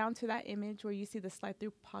scroll down to that image where you see the Slide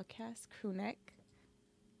Through Podcast crew neck.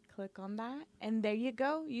 Click on that, and there you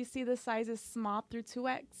go. You see the sizes small through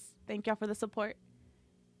 2X. Thank y'all for the support.